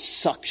to be a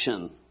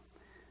suction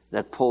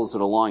that pulls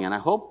it along. And I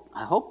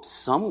hope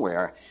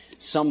somewhere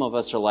some of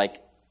us are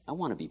like, I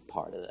want to be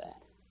part of that.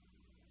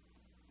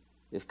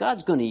 If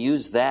God's going to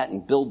use that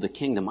and build the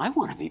kingdom, I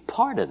want to be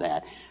part of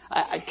that.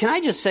 Can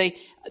I just say,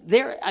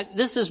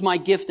 this is my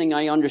gifting,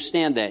 I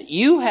understand that.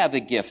 You have a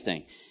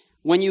gifting.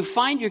 When you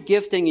find your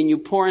gifting and you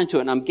pour into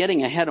it, and I'm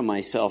getting ahead of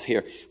myself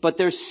here, but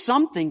there's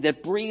something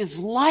that breathes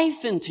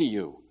life into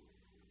you.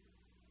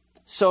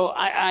 So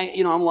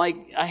I'm like,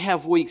 I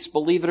have weeks,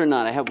 believe it or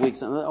not, I have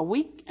weeks. A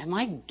week, am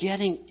I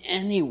getting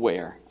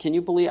anywhere? Can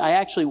you believe? I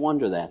actually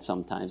wonder that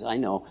sometimes. I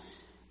know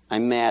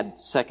I'm mad,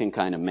 second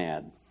kind of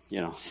mad,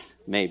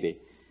 maybe.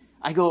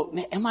 I go,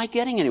 am I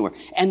getting anywhere?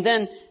 And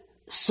then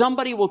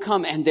somebody will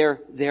come and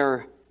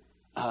they're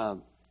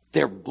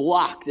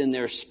blocked in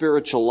their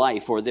spiritual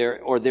life, or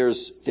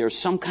there's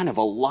some kind of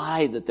a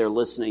lie that they're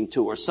listening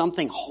to, or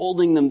something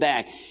holding them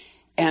back.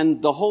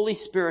 And the Holy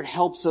Spirit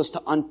helps us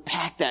to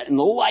unpack that, and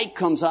the light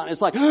comes on.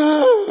 It's like,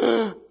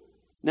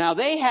 now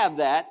they have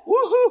that,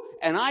 woohoo,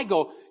 and I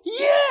go,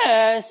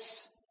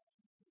 yes.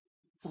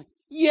 It's like,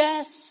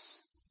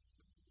 yes.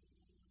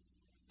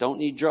 Don't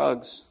need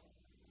drugs.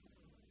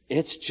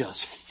 It's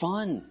just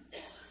fun.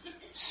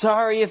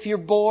 Sorry if you're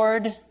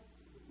bored.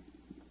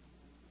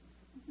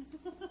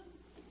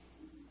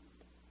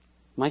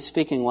 Am I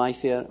speaking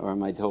life yet, or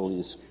am I totally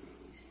just...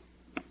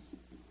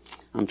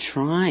 I'm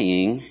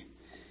trying.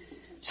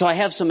 So I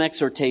have some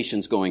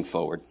exhortations going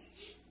forward.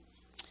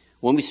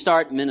 When we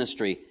start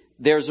ministry,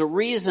 there's a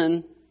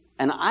reason,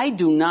 and I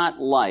do not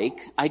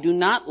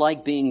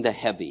like being the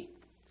heavy.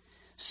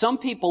 Some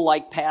people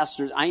like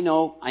pastors. I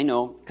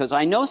know, because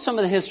I know some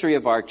of the history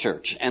of our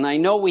church. And I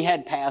know we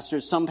had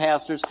some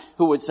pastors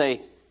who would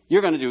say,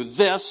 you're going to do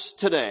this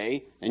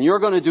today, and you're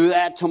going to do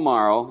that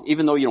tomorrow.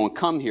 Even though you don't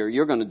come here,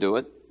 you're going to do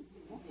it.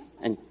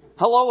 And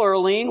hello,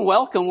 Earlene.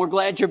 Welcome. We're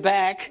glad you're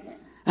back.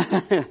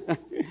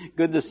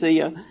 Good to see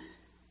you.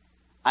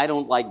 I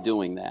don't like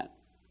doing that.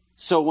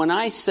 So when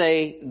I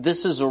say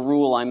this is a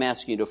rule I'm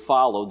asking you to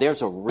follow,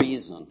 there's a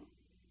reason.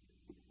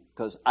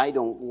 Because I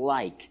don't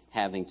like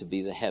having to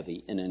be the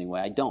heavy in any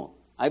way. I don't.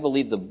 I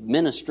believe the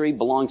ministry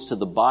belongs to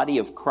the body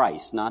of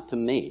Christ, not to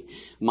me.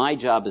 My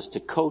job is to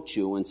coach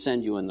you and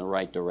send you in the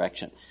right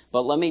direction.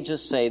 But let me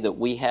just say that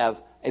we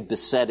have a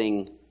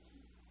besetting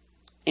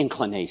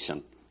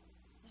inclination.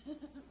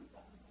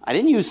 I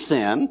didn't use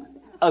sin.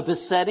 A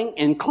besetting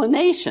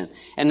inclination.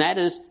 And that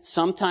is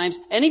sometimes,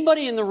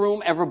 anybody in the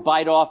room ever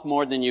bite off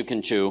more than you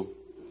can chew?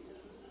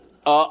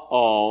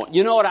 Uh-oh.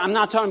 You know what? I'm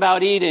not talking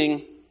about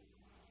eating.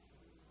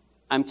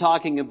 I'm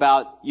talking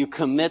about you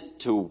commit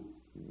to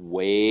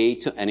way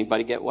too...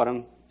 Anybody get what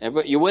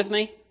you with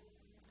me?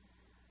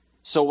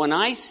 So when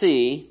I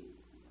see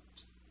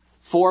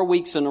 4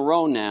 weeks in a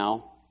row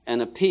now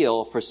an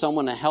appeal for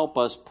someone to help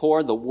us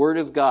pour the Word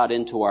of God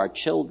into our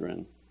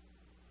children,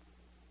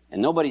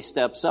 and nobody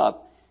steps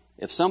up,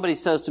 if somebody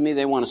says to me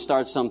they want to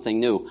start something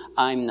new,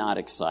 I'm not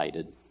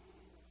excited.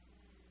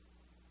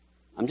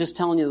 I'm just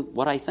telling you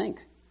what I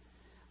think.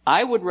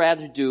 I would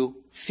rather do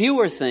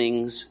fewer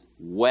things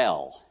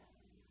well.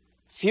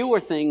 Fewer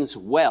things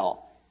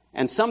well.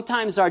 And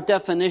sometimes our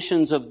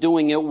definitions of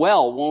doing it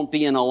well won't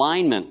be in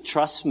alignment.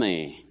 Trust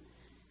me.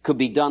 Could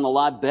be done a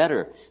lot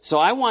better. So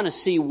I want to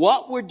see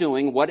what we're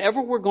doing,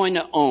 whatever we're going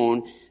to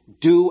own,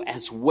 do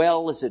as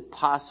well as it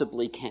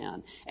possibly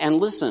can. And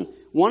listen,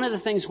 one of the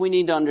things we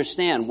need to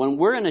understand, when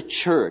we're in a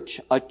church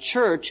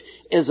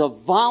is a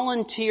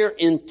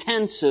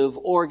volunteer-intensive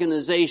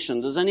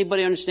organization. Does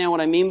anybody understand what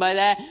I mean by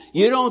that?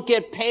 You don't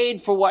get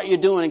paid for what you're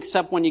doing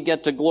except when you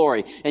get to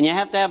glory. And you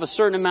have to have a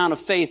certain amount of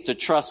faith to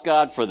trust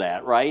God for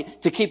that,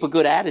 right? To keep a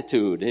good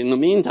attitude in the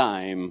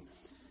meantime.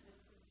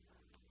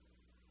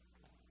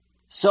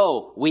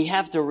 So, we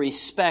have to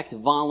respect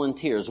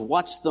volunteers.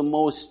 What's the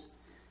most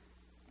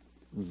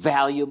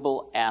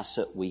valuable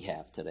asset we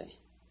have today?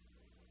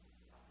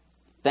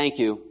 Thank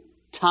you.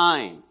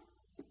 Time.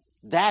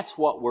 That's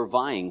what we're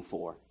vying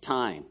for.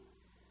 Time.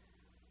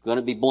 Going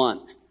to be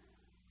blunt.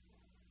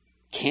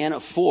 Can't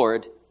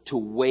afford to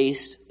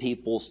waste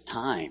people's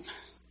time.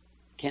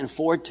 Can't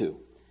afford to.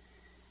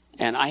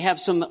 And I have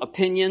some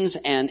opinions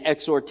and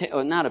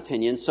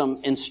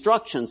some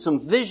instruction,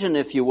 some vision,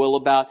 if you will,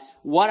 about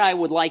what I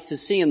would like to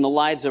see in the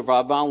lives of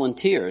our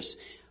volunteers.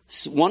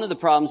 One of the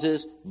problems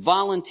is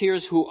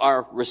volunteers who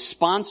are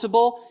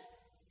responsible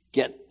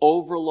get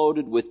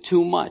overloaded with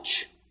too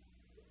much,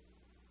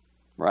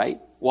 right?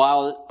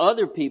 While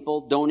other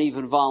people don't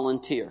even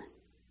volunteer.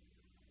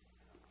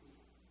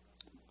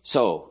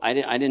 So, I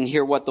didn't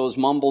hear what those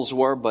mumbles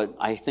were, but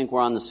I think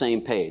we're on the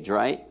same page,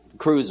 right?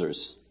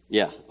 Cruisers.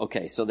 Yeah,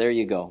 okay, so there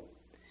you go.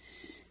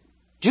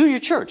 Junior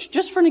church,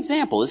 just for an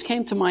example, this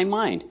came to my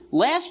mind.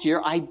 Last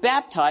year, I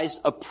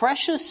baptized a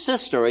precious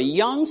sister, a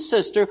young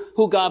sister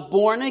who got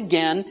born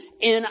again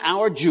in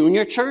our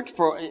junior church.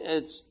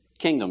 It's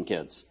Kingdom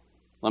Kids.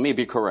 Let me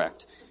be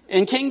correct.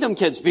 In Kingdom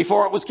Kids,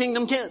 before it was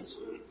Kingdom Kids.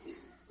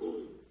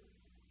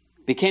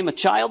 Became a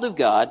child of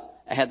God.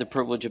 I had the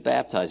privilege of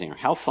baptizing her.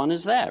 How fun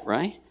is that,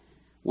 right?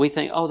 We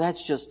think, oh,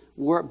 that's just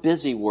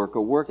busy work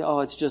or work. Oh,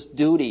 it's just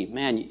duty.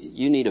 Man,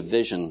 you need a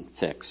vision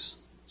fix.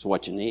 It's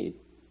what you need.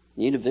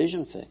 You need a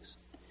vision fix.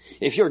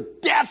 If you're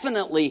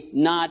definitely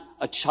not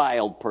a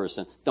child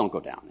person, don't go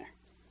down there.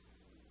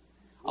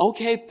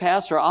 Okay,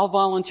 Pastor, I'll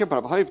volunteer, but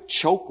I'll probably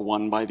choke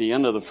one by the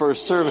end of the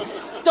first service.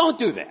 Don't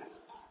do that.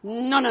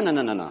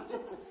 No.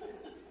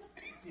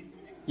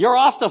 You're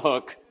off the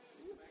hook.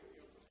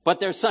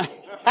 But there's some...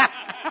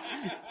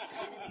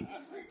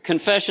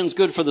 Confession's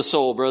good for the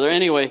soul, brother.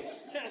 Anyway,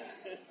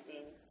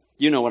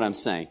 you know what I'm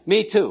saying.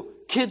 Me too.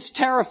 Kids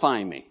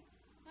terrify me.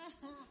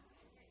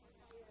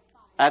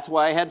 That's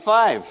why I had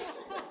 5.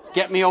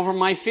 Get me over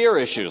my fear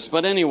issues.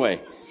 But anyway,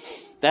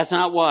 that's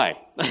not why.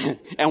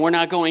 And we're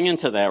not going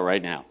into that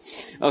right now.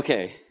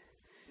 Okay.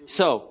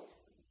 So,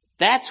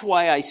 that's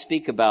why I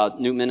speak about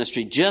new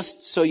ministry,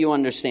 just so you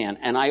understand.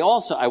 And I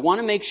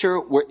want to make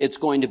sure it's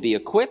going to be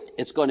equipped,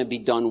 it's going to be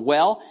done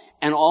well,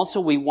 and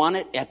also we want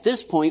it, at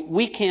this point,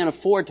 we can't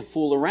afford to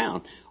fool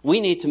around.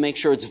 We need to make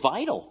sure it's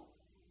vital.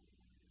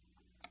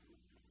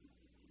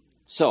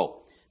 So,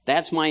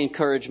 that's my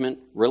encouragement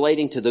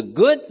relating to the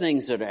good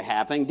things that are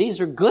happening. These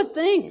are good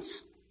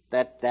things,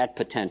 that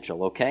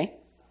potential, okay?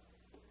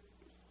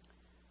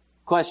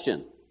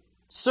 Question.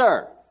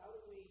 Sir. How do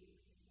we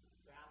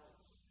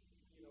balance,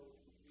 we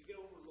get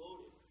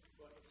overloaded,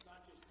 but it's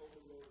not just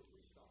overloaded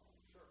with stuff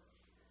in church.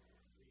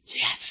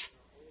 Yes.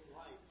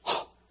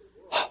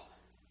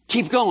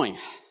 Keep going. How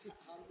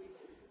do we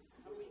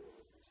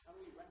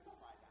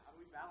rectify that? How do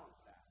we balance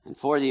that? And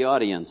for the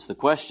audience, the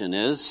question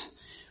is,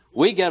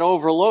 we get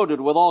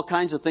overloaded with all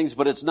kinds of things,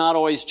 but it's not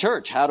always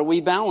church. How do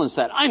we balance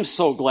that? I'm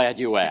so glad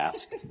you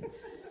asked.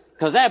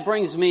 Because that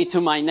brings me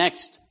to my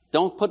next.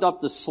 Don't put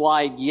up the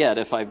slide yet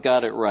if I've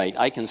got it right.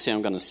 I can see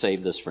I'm going to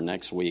save this for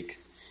next week.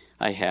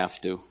 I have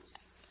to.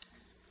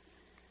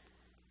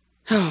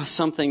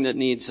 Something that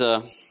needs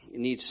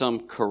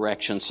some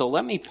correction. So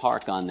let me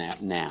park on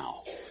that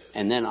now.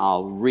 And then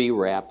I'll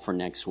rewrap for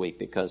next week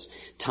because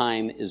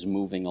time is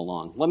moving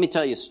along. Let me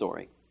tell you a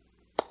story.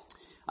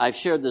 I've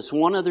shared this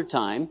one other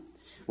time.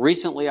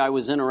 Recently I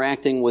was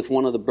interacting with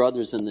one of the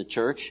brothers in the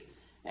church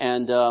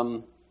and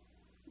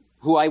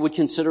who I would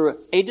consider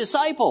a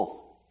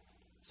disciple.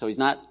 So he's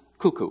not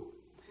cuckoo.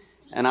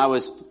 And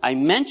I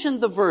mentioned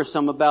the verse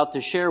I'm about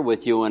to share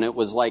with you, and it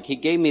was like he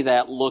gave me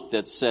that look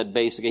that said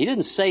basically, he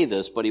didn't say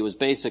this, but he was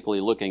basically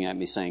looking at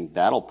me saying,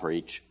 that'll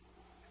preach.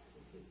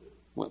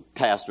 Well,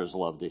 pastors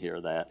love to hear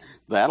that.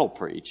 That'll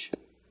preach.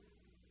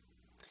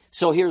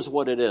 So here's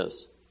what it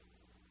is.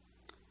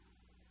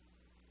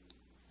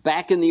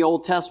 Back in the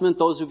Old Testament,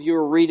 those of you who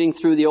are reading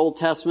through the Old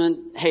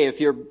Testament, hey,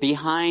 if you're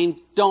behind,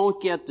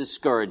 don't get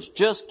discouraged.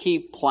 Just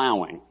keep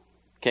plowing.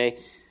 Okay?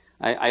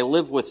 I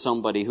live with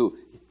somebody who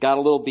got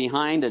a little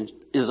behind and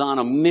is on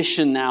a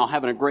mission now,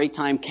 having a great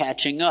time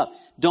catching up.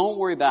 Don't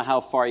worry about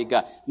how far you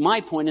got.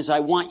 My point is I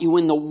want you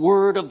in the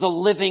Word of the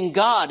living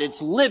God.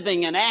 It's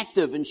living and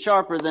active and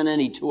sharper than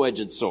any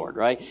two-edged sword,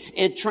 right?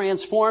 It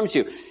transforms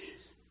you.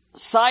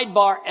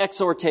 Sidebar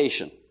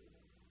exhortation.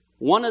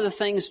 One of the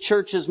things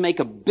churches make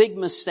a big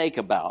mistake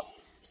about,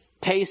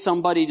 pay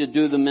somebody to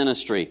do the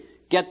ministry.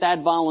 Get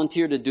that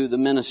volunteer to do the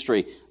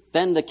ministry.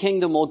 Then the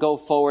kingdom will go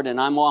forward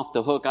and I'm off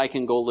the hook. I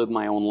can go live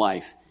my own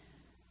life.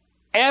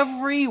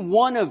 Every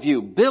one of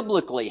you,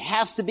 biblically,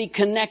 has to be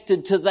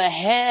connected to the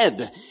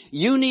head.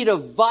 You need a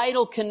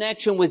vital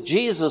connection with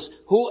Jesus,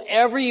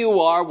 whoever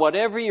you are,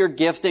 whatever your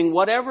gifting,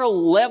 whatever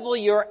level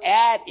you're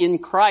at in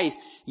Christ.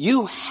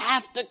 You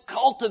have to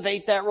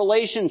cultivate that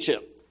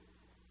relationship.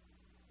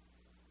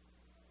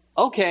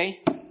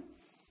 Okay.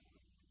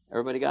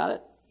 Everybody got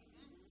it?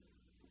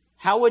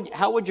 How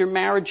would your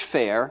marriage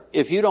fare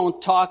if you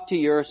don't talk to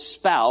your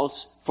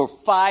spouse for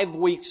 5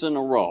 weeks in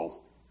a row?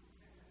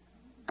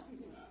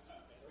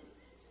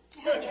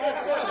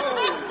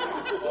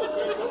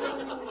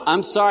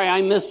 I'm sorry,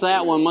 I missed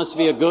that one. Must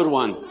be a good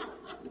one.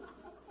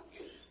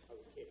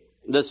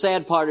 The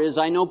sad part is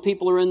I know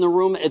people are in the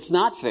room. It's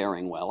not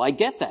faring well. I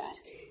get that.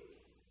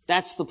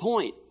 That's the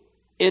point.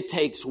 It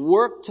takes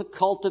work to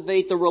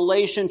cultivate the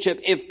relationship.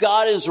 If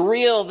God is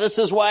real, this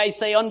is why I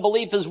say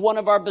unbelief is one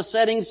of our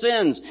besetting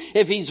sins.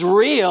 If He's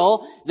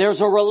real,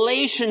 there's a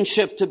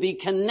relationship to be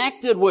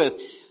connected with.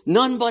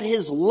 None but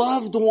His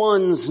loved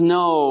ones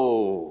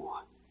know.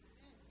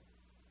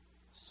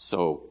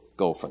 So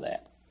go for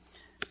that.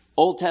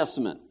 Old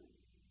Testament,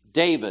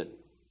 David,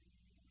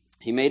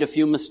 he made a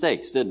few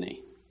mistakes, didn't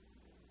he?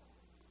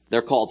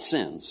 They're called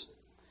sins.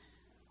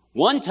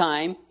 One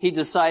time, he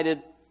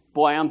decided,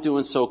 boy, I'm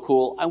doing so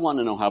cool. I want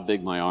to know how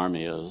big my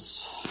army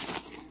is.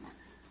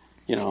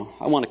 I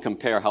want to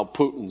compare how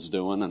Putin's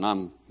doing, and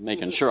I'm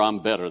making sure I'm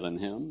better than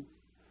him.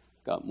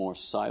 Got more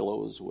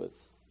silos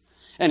with.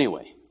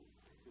 Anyway.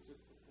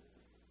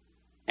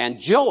 And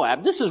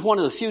Joab, this is one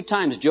of the few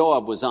times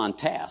Joab was on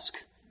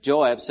task.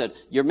 Joab said,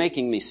 you're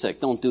making me sick.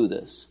 Don't do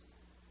this.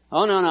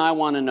 Oh, no, I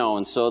want to know.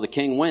 And so the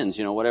king wins,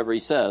 whatever he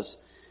says.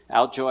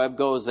 Out Joab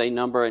goes, they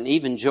number, and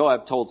even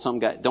Joab told some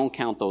guy, don't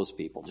count those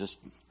people. This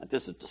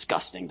is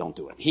disgusting, don't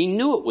do it. He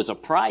knew it was a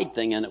pride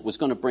thing and it was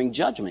going to bring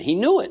judgment. He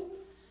knew it.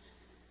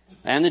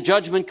 And the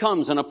judgment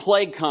comes, and a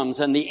plague comes,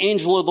 and the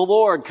angel of the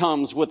Lord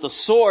comes with the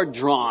sword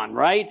drawn,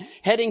 right?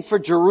 Heading for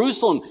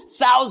Jerusalem.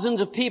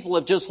 Thousands of people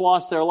have just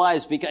lost their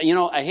lives because,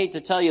 I hate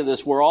to tell you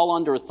this, we're all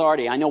under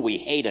authority. I know we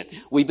hate it.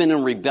 We've been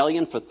in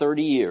rebellion for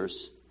 30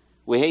 years.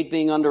 We hate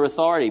being under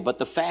authority, but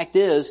the fact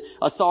is,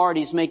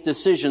 authorities make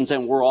decisions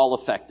and we're all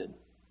affected.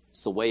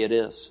 It's the way it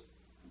is.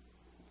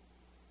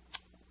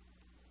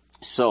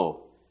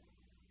 So,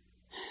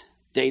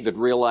 David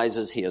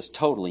realizes he has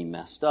totally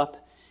messed up.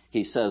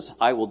 He says,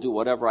 I will do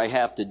whatever I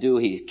have to do.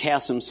 He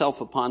casts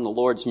himself upon the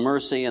Lord's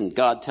mercy, and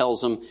God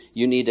tells him,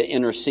 you need to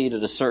intercede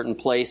at a certain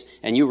place.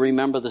 And you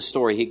remember the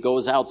story. He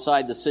goes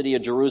outside the city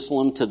of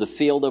Jerusalem to the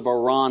field of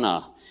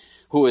Araunah,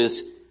 who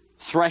is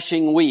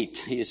threshing wheat.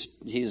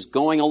 He's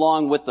going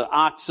along with the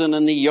oxen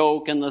and the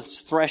yoke and the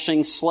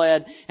threshing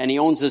sled, and he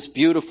owns this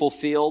beautiful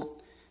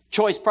field.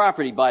 Choice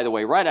property, by the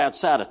way, right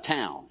outside of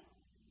town.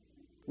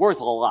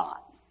 Worth a lot.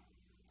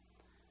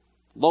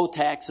 Low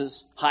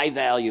taxes, high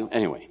value.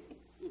 Anyway.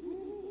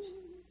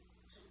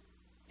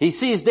 He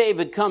sees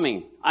David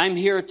coming. I'm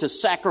here to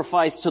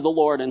sacrifice to the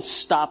Lord and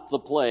stop the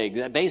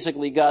plague.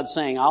 Basically, God's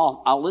saying,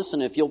 I'll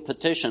listen if you'll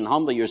petition,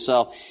 humble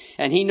yourself.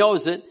 And he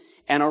knows it.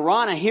 And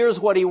Araunah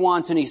hears what he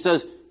wants, and he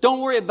says,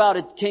 don't worry about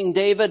it, King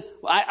David.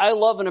 I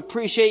love and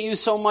appreciate you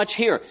so much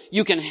here.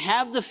 You can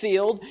have the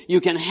field. You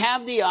can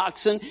have the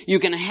oxen. You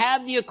can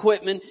have the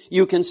equipment.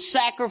 You can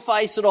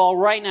sacrifice it all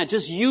right now.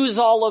 Just use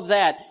all of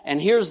that. And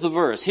here's the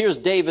verse. Here's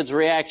David's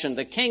reaction.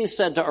 The king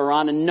said to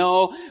Araunah,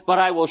 no, but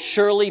I will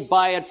surely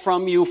buy it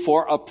from you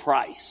for a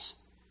price.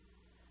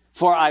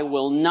 For I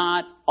will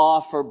not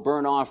offer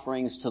burnt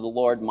offerings to the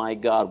Lord my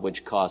God,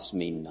 which cost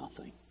me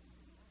nothing.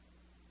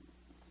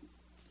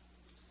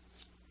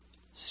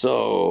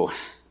 So,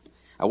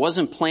 I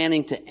wasn't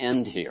planning to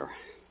end here,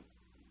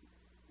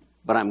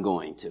 but I'm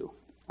going to.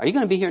 Are you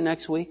going to be here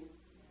next week?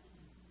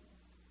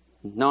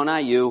 No,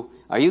 not you.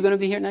 Are you going to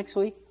be here next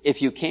week?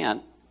 If you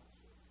can't,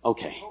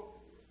 okay.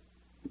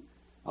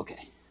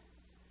 Okay.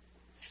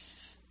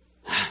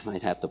 I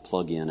might have to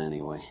plug you in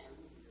anyway.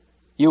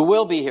 You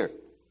will be here.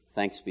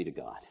 Thanks be to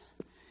God.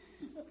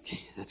 Okay,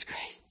 that's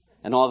great.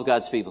 And all of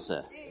God's people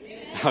said,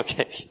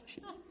 okay.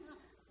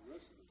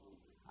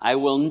 I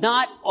will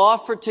not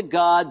offer to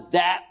God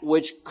that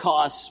which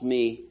costs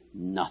me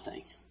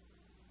nothing.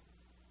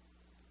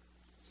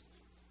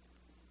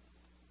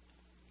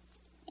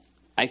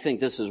 I think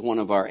this is one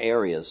of our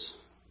areas,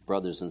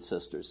 brothers and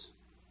sisters.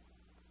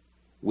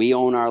 We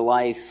own our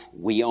life,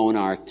 we own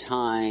our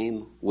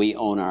time, we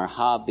own our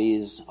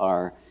hobbies,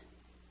 our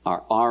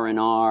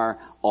R&R,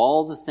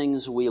 all the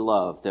things we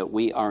love that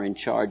we are in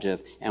charge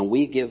of, and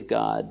we give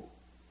God,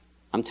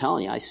 I'm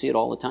telling you, I see it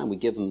all the time, we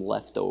give him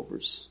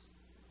leftovers.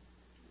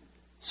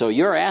 So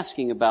you're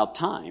asking about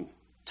time.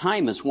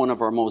 Time is one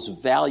of our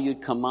most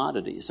valued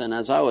commodities. And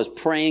as I was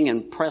praying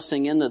and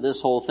pressing into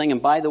this whole thing,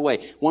 and by the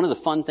way, one of the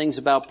fun things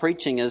about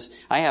preaching is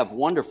I have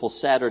wonderful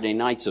Saturday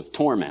nights of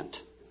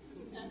torment.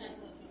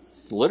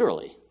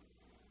 Literally.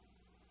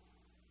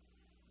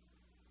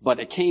 But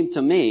it came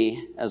to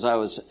me as I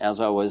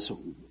was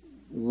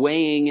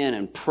weighing in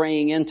and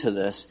praying into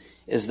this,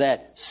 is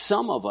that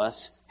some of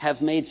us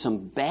have made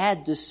some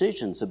bad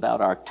decisions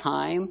about our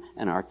time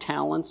and our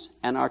talents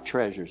and our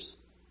treasures.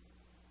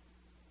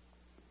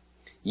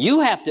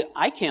 You have to,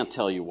 I can't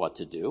tell you what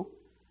to do.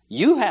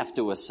 You have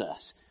to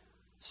assess.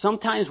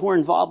 Sometimes we're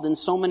involved in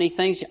so many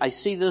things. I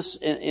see this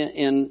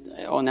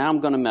now I'm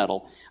going to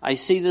meddle. I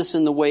see this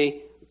in the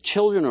way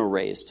children are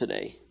raised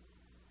today.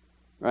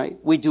 Right?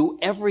 We do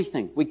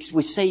everything.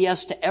 We say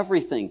yes to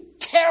everything.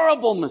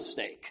 Terrible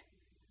mistake.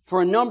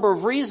 For a number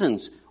of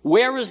reasons.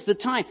 Where is the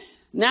time?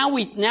 Now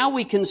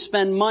we can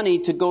spend money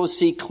to go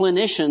see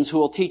clinicians who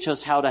will teach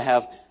us how to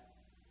have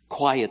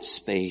quiet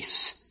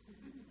space.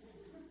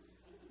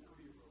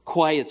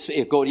 Quiet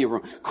space. Go to your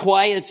room.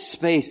 Quiet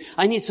space.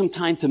 I need some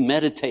time to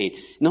meditate.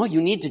 No, you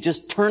need to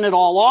just turn it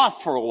all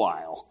off for a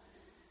while.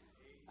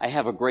 I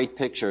have a great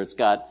picture. It's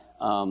got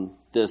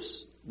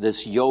this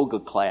yoga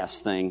class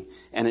thing,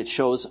 and it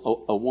shows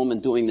a woman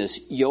doing this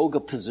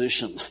yoga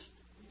position.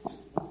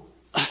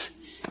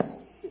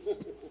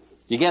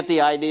 You get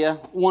the idea?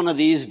 One of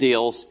these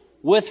deals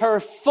with her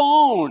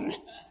phone.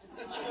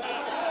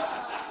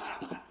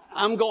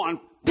 I'm going,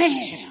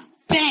 bam,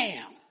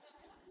 bam.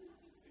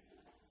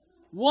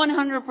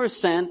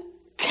 100%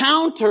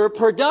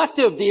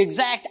 counterproductive, the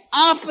exact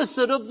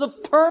opposite of the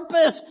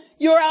purpose.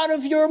 You're out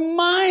of your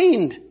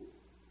mind.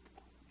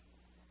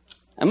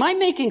 Am I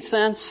making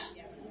sense?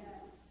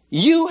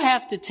 You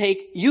have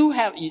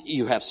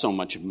so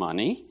much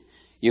money,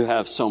 you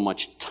have so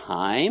much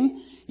time,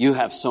 you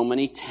have so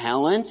many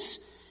talents,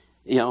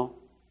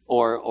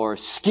 or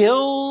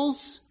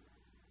skills.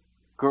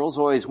 Girls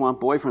always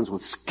want boyfriends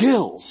with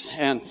skills,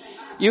 and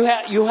you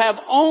have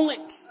only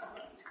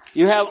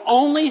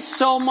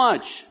so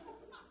much.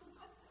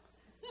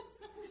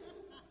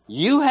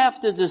 You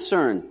have to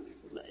discern.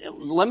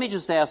 Let me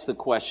just ask the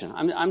question.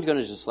 I'm going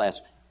to just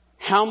ask,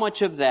 how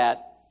much of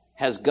that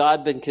has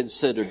God been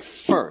considered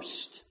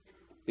first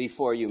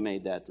before you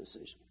made that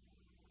decision?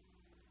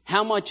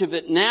 How much of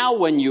it now,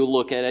 when you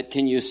look at it,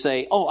 can you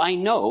say, oh, I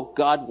know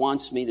God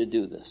wants me to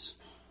do this?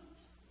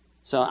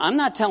 So I'm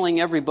not telling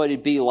everybody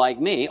to be like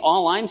me.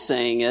 All I'm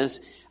saying is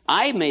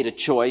I made a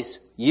choice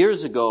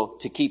years ago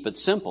to keep it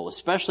simple,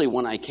 especially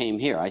when I came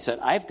here. I said,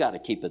 I've got to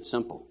keep it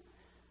simple.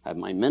 I have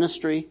my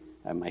ministry,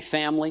 I have my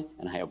family,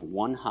 and I have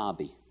one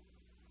hobby.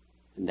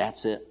 And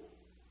that's it.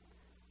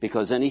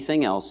 Because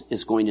anything else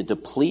is going to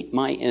deplete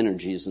my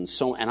energies,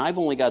 and I've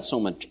only got so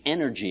much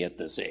energy at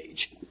this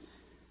age.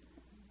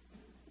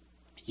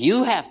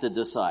 You have to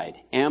decide,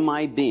 am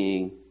I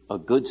being a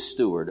good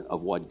steward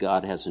of what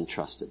God has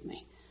entrusted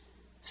me?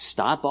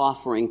 Stop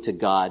offering to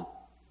God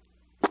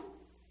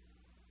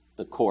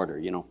the quarter,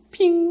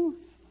 ping.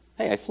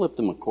 Hey, I flipped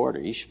him a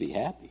quarter. He should be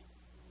happy.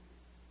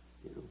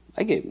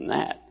 I gave him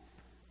that.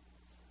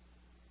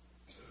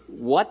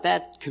 What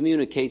that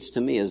communicates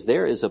to me is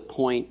there is a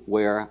point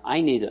where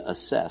I need to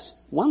assess,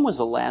 when was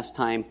the last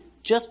time,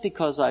 just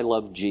because I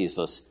love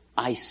Jesus,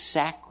 I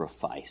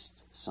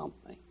sacrificed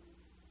something?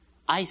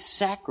 I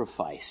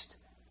sacrificed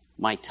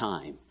my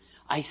time.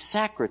 I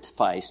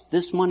sacrificed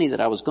this money that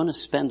I was going to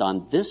spend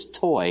on this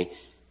toy.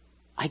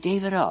 I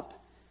gave it up.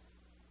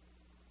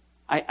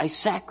 I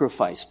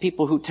sacrificed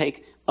people who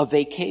take a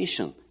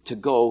vacation to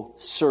go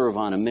serve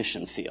on a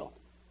mission field.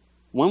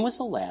 When was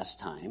the last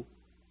time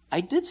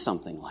I did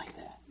something like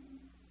that?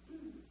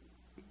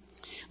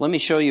 Let me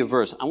show you a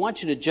verse. I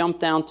want you to jump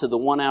down to the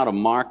one out of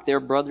Mark there,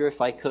 brother, if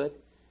I could.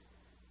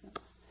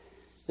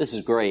 This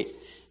is great.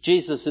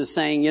 Jesus is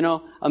saying,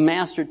 a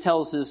master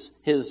tells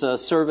his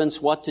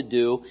servants what to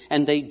do,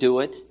 and they do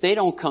it. They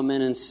don't come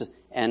in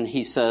and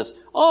he says,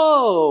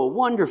 oh,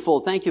 wonderful,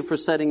 thank you for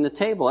setting the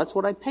table. That's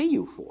what I pay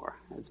you for.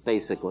 That's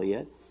basically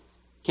it.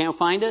 Can't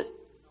find it?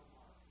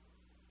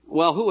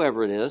 Well,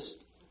 whoever it is.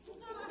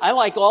 I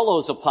like all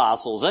those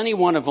apostles. Any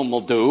one of them will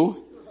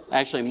do.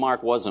 Actually,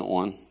 Mark wasn't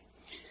one.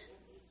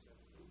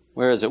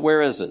 Where is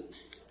it?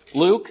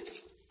 Luke?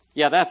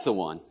 Yeah, that's the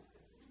one.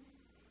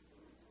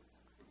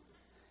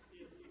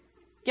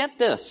 Get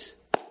this.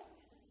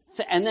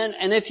 And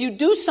if you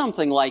do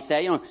something like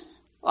that,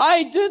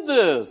 I did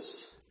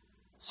this.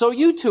 So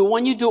you too,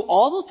 when you do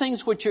all the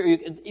things which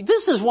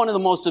this is one of the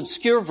most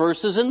obscure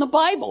verses in the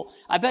Bible.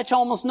 I bet you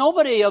almost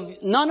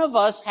none of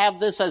us have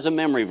this as a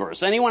memory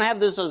verse. Anyone have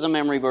this as a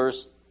memory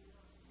verse?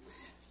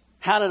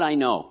 How did I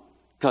know?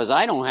 Because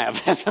I don't have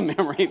it as a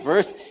memory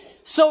verse.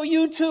 So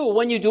you too,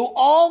 when you do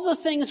all the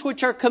things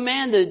which are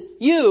commanded,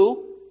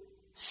 you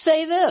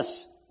say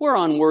this. We're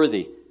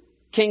unworthy.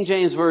 King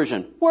James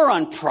Version. We're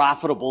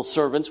unprofitable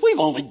servants. We've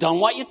only done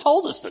what you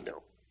told us to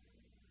do.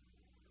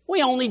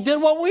 We only did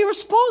what we were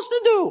supposed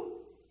to do.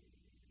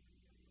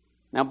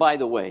 Now, by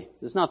the way,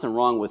 there's nothing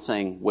wrong with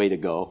saying, way to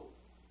go.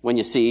 When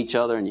you see each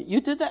other and you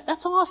did that,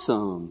 that's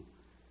awesome.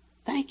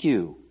 Thank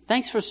you.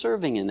 Thanks for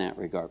serving in that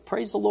regard.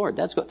 Praise the Lord.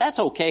 That's good. That's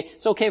okay.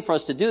 It's okay for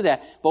us to do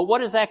that. But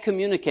what is that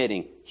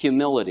communicating?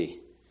 Humility.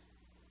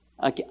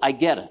 I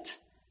get it.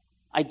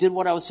 I did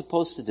what I was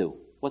supposed to do.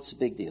 What's the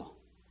big deal?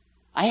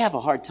 I have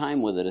a hard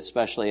time with it,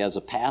 especially as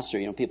a pastor.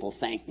 People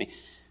thank me.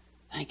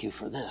 Thank you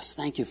for this.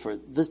 Thank you for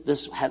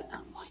this. I'm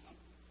like,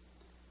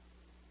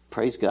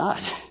 praise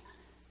God.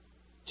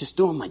 Just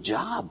doing my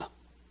job.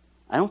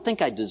 I don't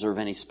think I deserve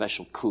any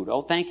special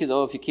kudos. Thank you,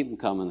 though, if you keep them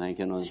coming. Thank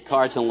you.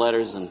 Cards and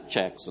letters and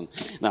checks.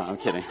 No, I'm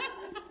kidding.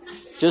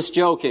 Just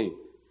joking.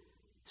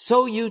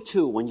 So you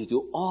too, when you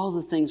do all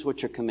the things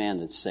which are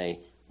commanded,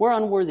 say, we're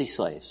unworthy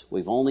slaves.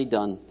 We've only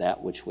done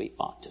that which we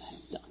ought to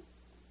have done.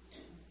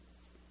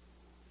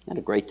 Isn't that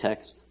a great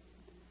text?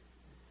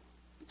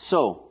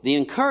 So, the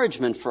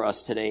encouragement for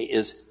us today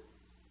is,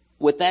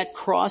 with that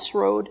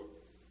crossroad,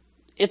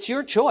 it's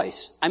your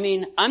choice.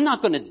 I'm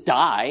not going to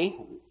die.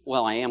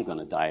 Well, I am going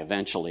to die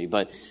eventually,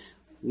 but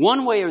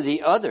one way or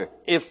the other,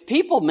 if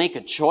people make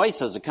a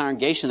choice as a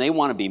congregation, they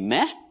want to be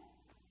met,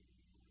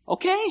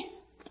 okay.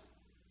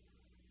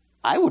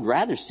 I would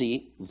rather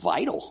see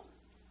vital.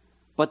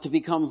 But to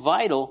become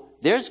vital,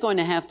 there's going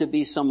to have to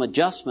be some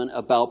adjustment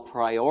about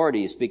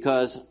priorities,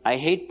 because I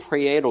hate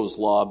Pareto's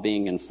law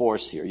being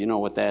enforced here. You know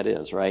what that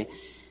is, right?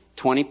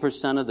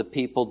 20% of the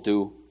people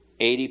do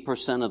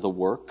 80% of the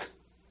work,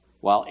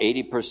 while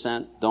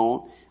 80%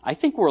 don't. I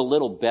think we're a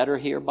little better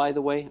here, by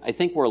the way. I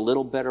think we're a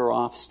little better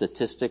off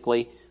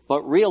statistically.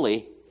 But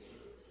really,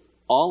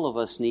 all of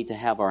us need to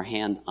have our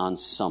hand on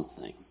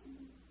something.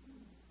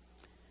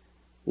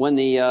 When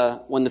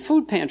the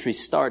food pantry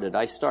started,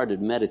 I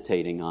started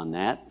meditating on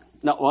that.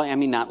 No, well,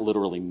 not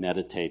literally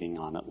meditating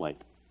on it.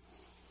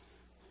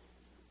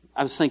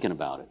 I was thinking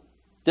about it.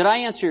 Did I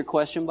answer your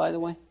question, by the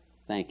way?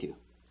 Thank you.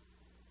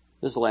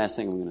 This is the last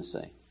thing I'm going to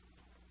say.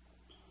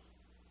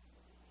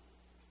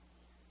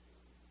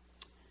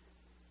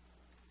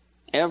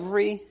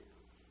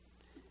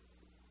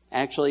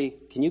 Actually,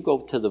 can you go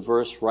to the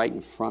verse right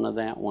in front of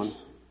that one?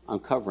 I'm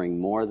covering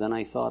more than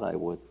I thought I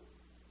would.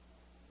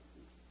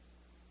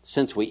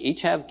 Since we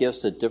each have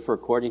gifts that differ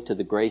according to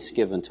the grace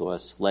given to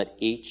us, let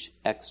each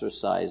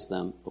exercise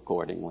them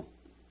accordingly.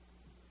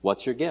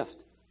 What's your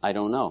gift? I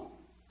don't know.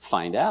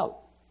 Find out.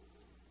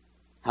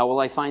 How will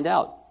I find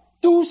out?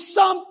 Do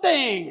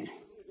something!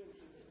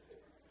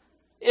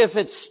 If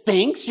it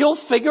stinks, you'll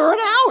figure it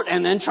out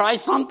and then try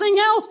something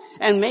else.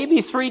 And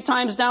maybe 3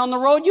 times down the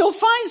road, you'll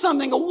find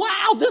something. Go,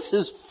 wow, this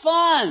is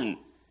fun.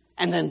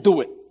 And then do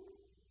it.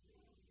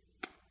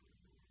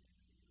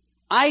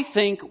 I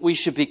think we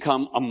should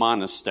become a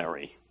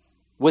monastery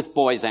with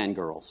boys and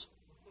girls.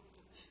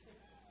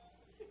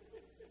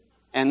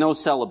 And no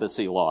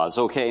celibacy laws,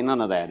 okay? None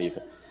of that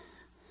either.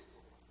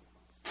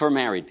 For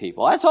married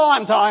people. That's all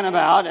I'm talking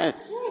about.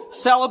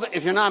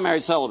 If you're not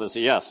married,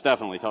 celibacy. Yes,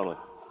 definitely, totally.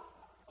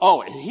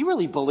 Oh, he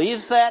really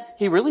believes that?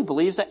 He really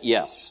believes that?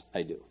 Yes,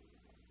 I do.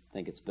 I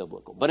think it's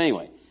biblical. But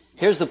anyway,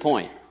 here's the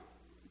point.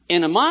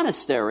 In a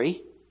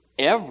monastery,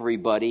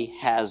 everybody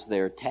has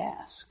their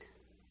task.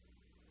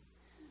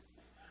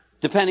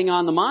 Depending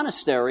on the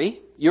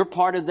monastery, you're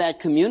part of that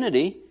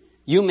community.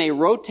 You may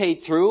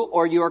rotate through,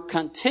 or you're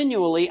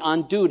continually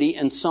on duty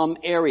in some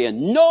area.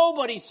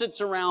 Nobody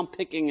sits around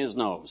picking his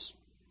nose.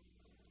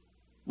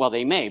 Well,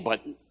 they may, but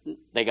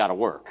they got to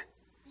work.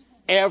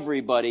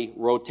 Everybody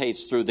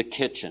rotates through the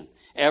kitchen.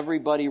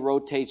 Everybody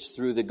rotates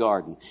through the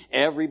garden.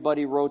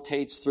 Everybody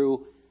rotates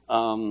through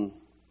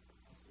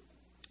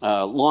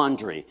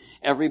laundry.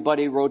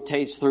 Everybody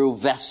rotates through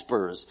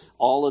Vespers,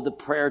 all of the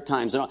prayer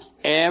times.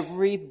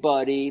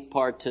 Everybody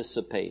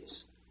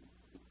participates.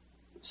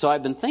 So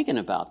I've been thinking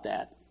about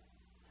that.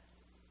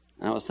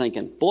 And I was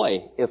thinking,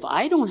 boy, if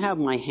I don't have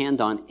my hand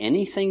on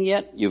anything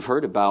yet, you've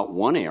heard about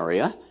one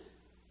area.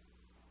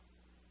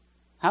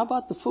 How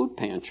about the food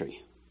pantry?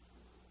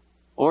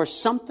 Or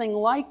something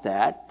like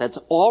that that's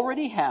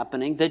already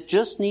happening that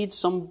just needs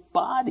some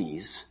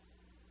bodies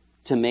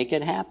to make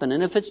it happen.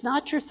 And if it's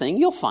not your thing,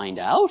 you'll find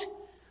out.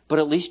 But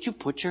at least you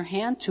put your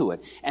hand to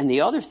it. And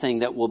the other thing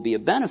that will be a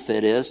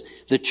benefit is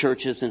the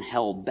church isn't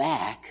held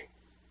back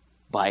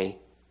by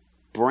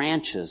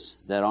branches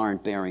that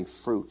aren't bearing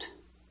fruit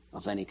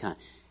of any kind.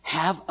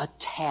 Have a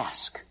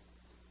task.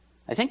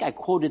 I think I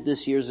quoted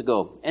this years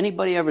ago.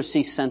 Anybody ever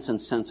see Sense and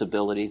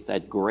Sensibility,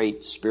 that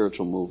great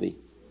spiritual movie?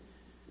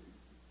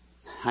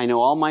 I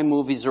know all my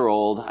movies are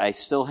old. I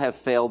still have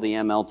failed the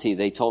MLT.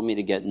 They told me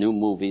to get new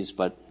movies,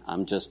 but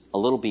I'm just a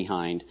little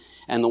behind.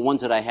 And the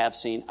ones that I have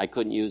seen, I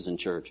couldn't use in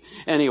church.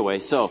 Anyway,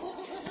 so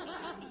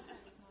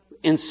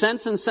in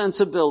Sense and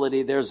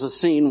Sensibility, there's a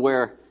scene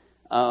where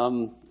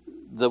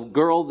the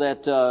girl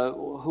that,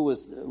 who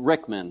was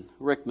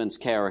Rickman's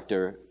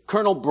character,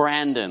 Colonel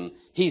Brandon,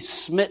 he's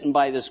smitten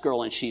by this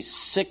girl and she's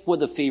sick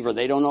with a fever.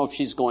 They don't know if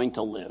she's going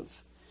to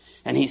live.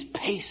 And he's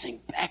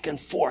pacing back and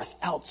forth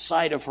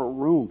outside of her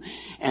room.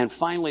 And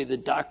finally the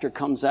doctor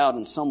comes out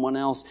and someone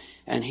else,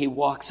 and he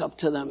walks up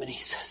to them and he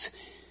says,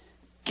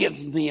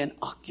 "Give me an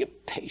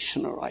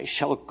occupation or I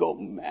shall go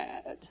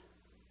mad."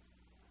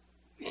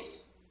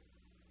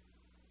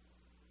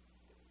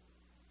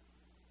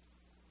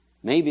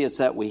 Maybe it's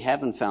that we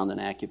haven't found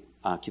an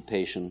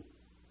occupation.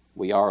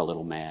 We are a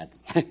little mad.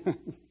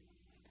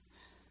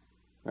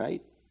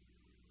 Right?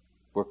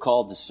 We're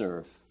called to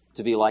serve,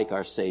 to be like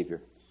our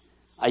Savior.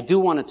 I do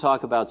want to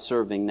talk about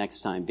serving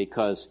next time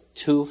because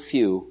too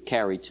few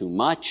carry too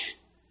much.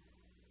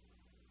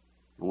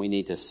 And we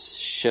need to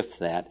shift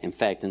that. In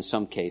fact, in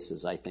some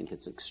cases, I think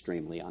it's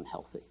extremely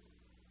unhealthy.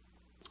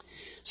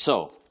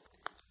 So,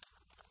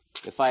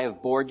 if I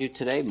have bored you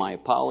today, my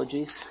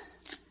apologies.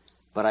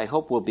 But I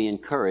hope we'll be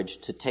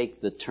encouraged to take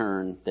the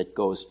turn that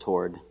goes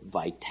toward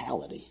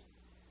vitality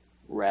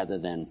rather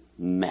than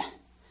meh.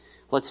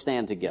 Let's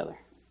stand together.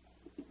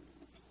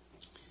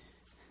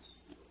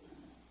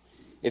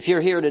 If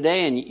you're here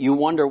today and you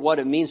wonder what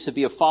it means to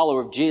be a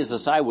follower of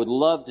Jesus, I would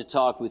love to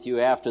talk with you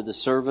after the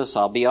service.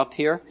 I'll be up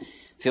here.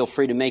 Feel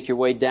free to make your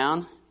way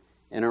down,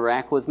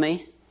 interact with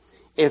me.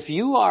 If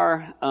you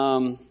are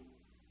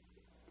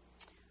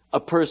a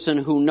person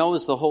who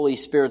knows the Holy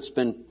Spirit's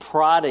been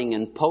prodding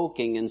and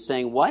poking and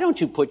saying, "Why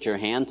don't you put your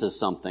hand to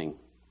something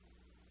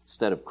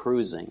instead of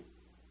cruising?"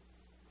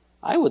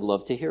 I would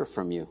love to hear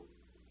from you.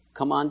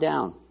 Come on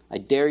down. I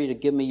dare you to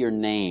give me your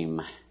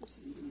name.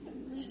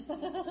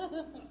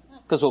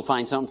 Because we'll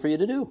find something for you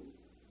to do.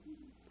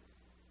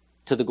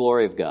 To the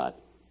glory of God.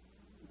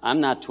 I'm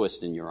not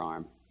twisting your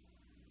arm.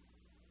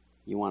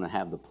 You want to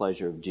have the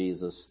pleasure of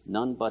Jesus.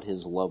 None but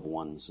his loved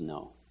ones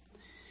know.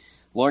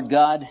 Lord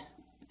God,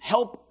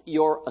 help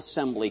your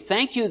assembly.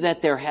 Thank you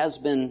that there has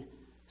been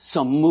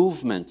some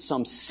movement,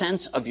 some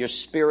sense of your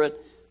Spirit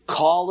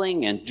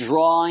calling and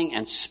drawing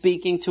and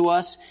speaking to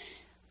us.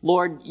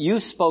 Lord,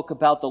 you spoke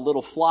about the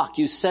little flock.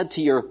 You said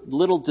to your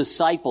little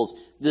disciples,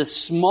 this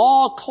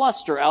small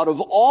cluster out of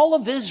all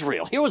of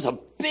Israel. Here was a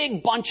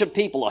big bunch of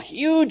people, a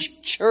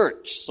huge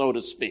church, so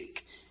to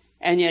speak.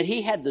 And yet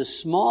he had this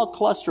small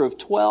cluster of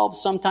 12,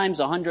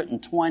 sometimes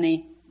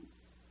 120.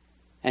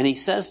 And he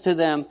says to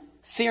them,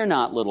 "Fear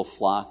not, little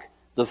flock.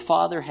 The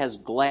Father has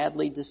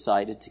gladly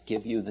decided to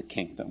give you the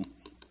kingdom."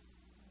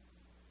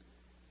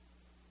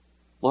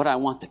 Lord, I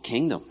want the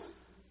kingdom.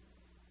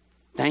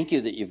 Thank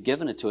you that you've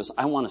given it to us.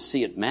 I want to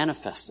see it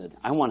manifested.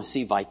 I want to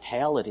see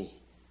vitality.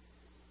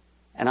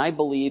 And I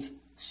believe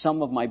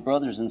some of my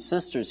brothers and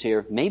sisters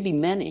here, maybe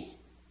many,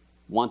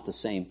 want the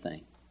same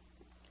thing.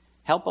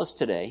 Help us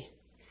today.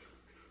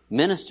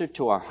 Minister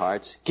to our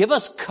hearts. Give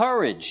us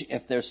courage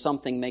if there's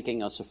something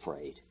making us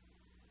afraid,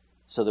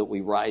 so that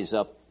we rise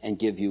up and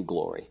give you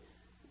glory.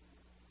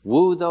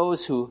 Woo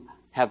those who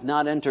have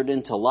not entered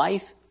into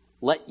life.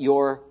 Let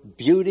your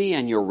beauty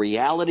and your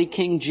reality,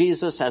 King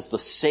Jesus, as the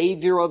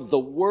Savior of the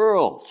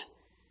world,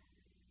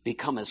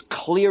 become as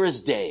clear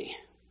as day.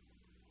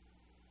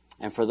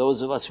 And for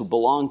those of us who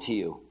belong to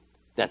you,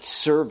 that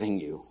serving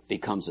you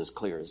becomes as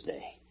clear as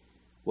day.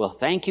 Well,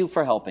 thank you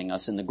for helping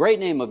us. In the great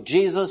name of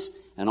Jesus,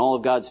 and all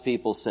of God's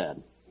people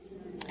said,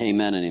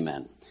 amen and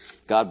amen.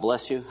 God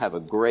bless you. Have a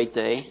great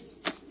day.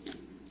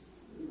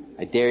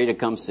 I dare you to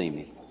come see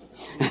me.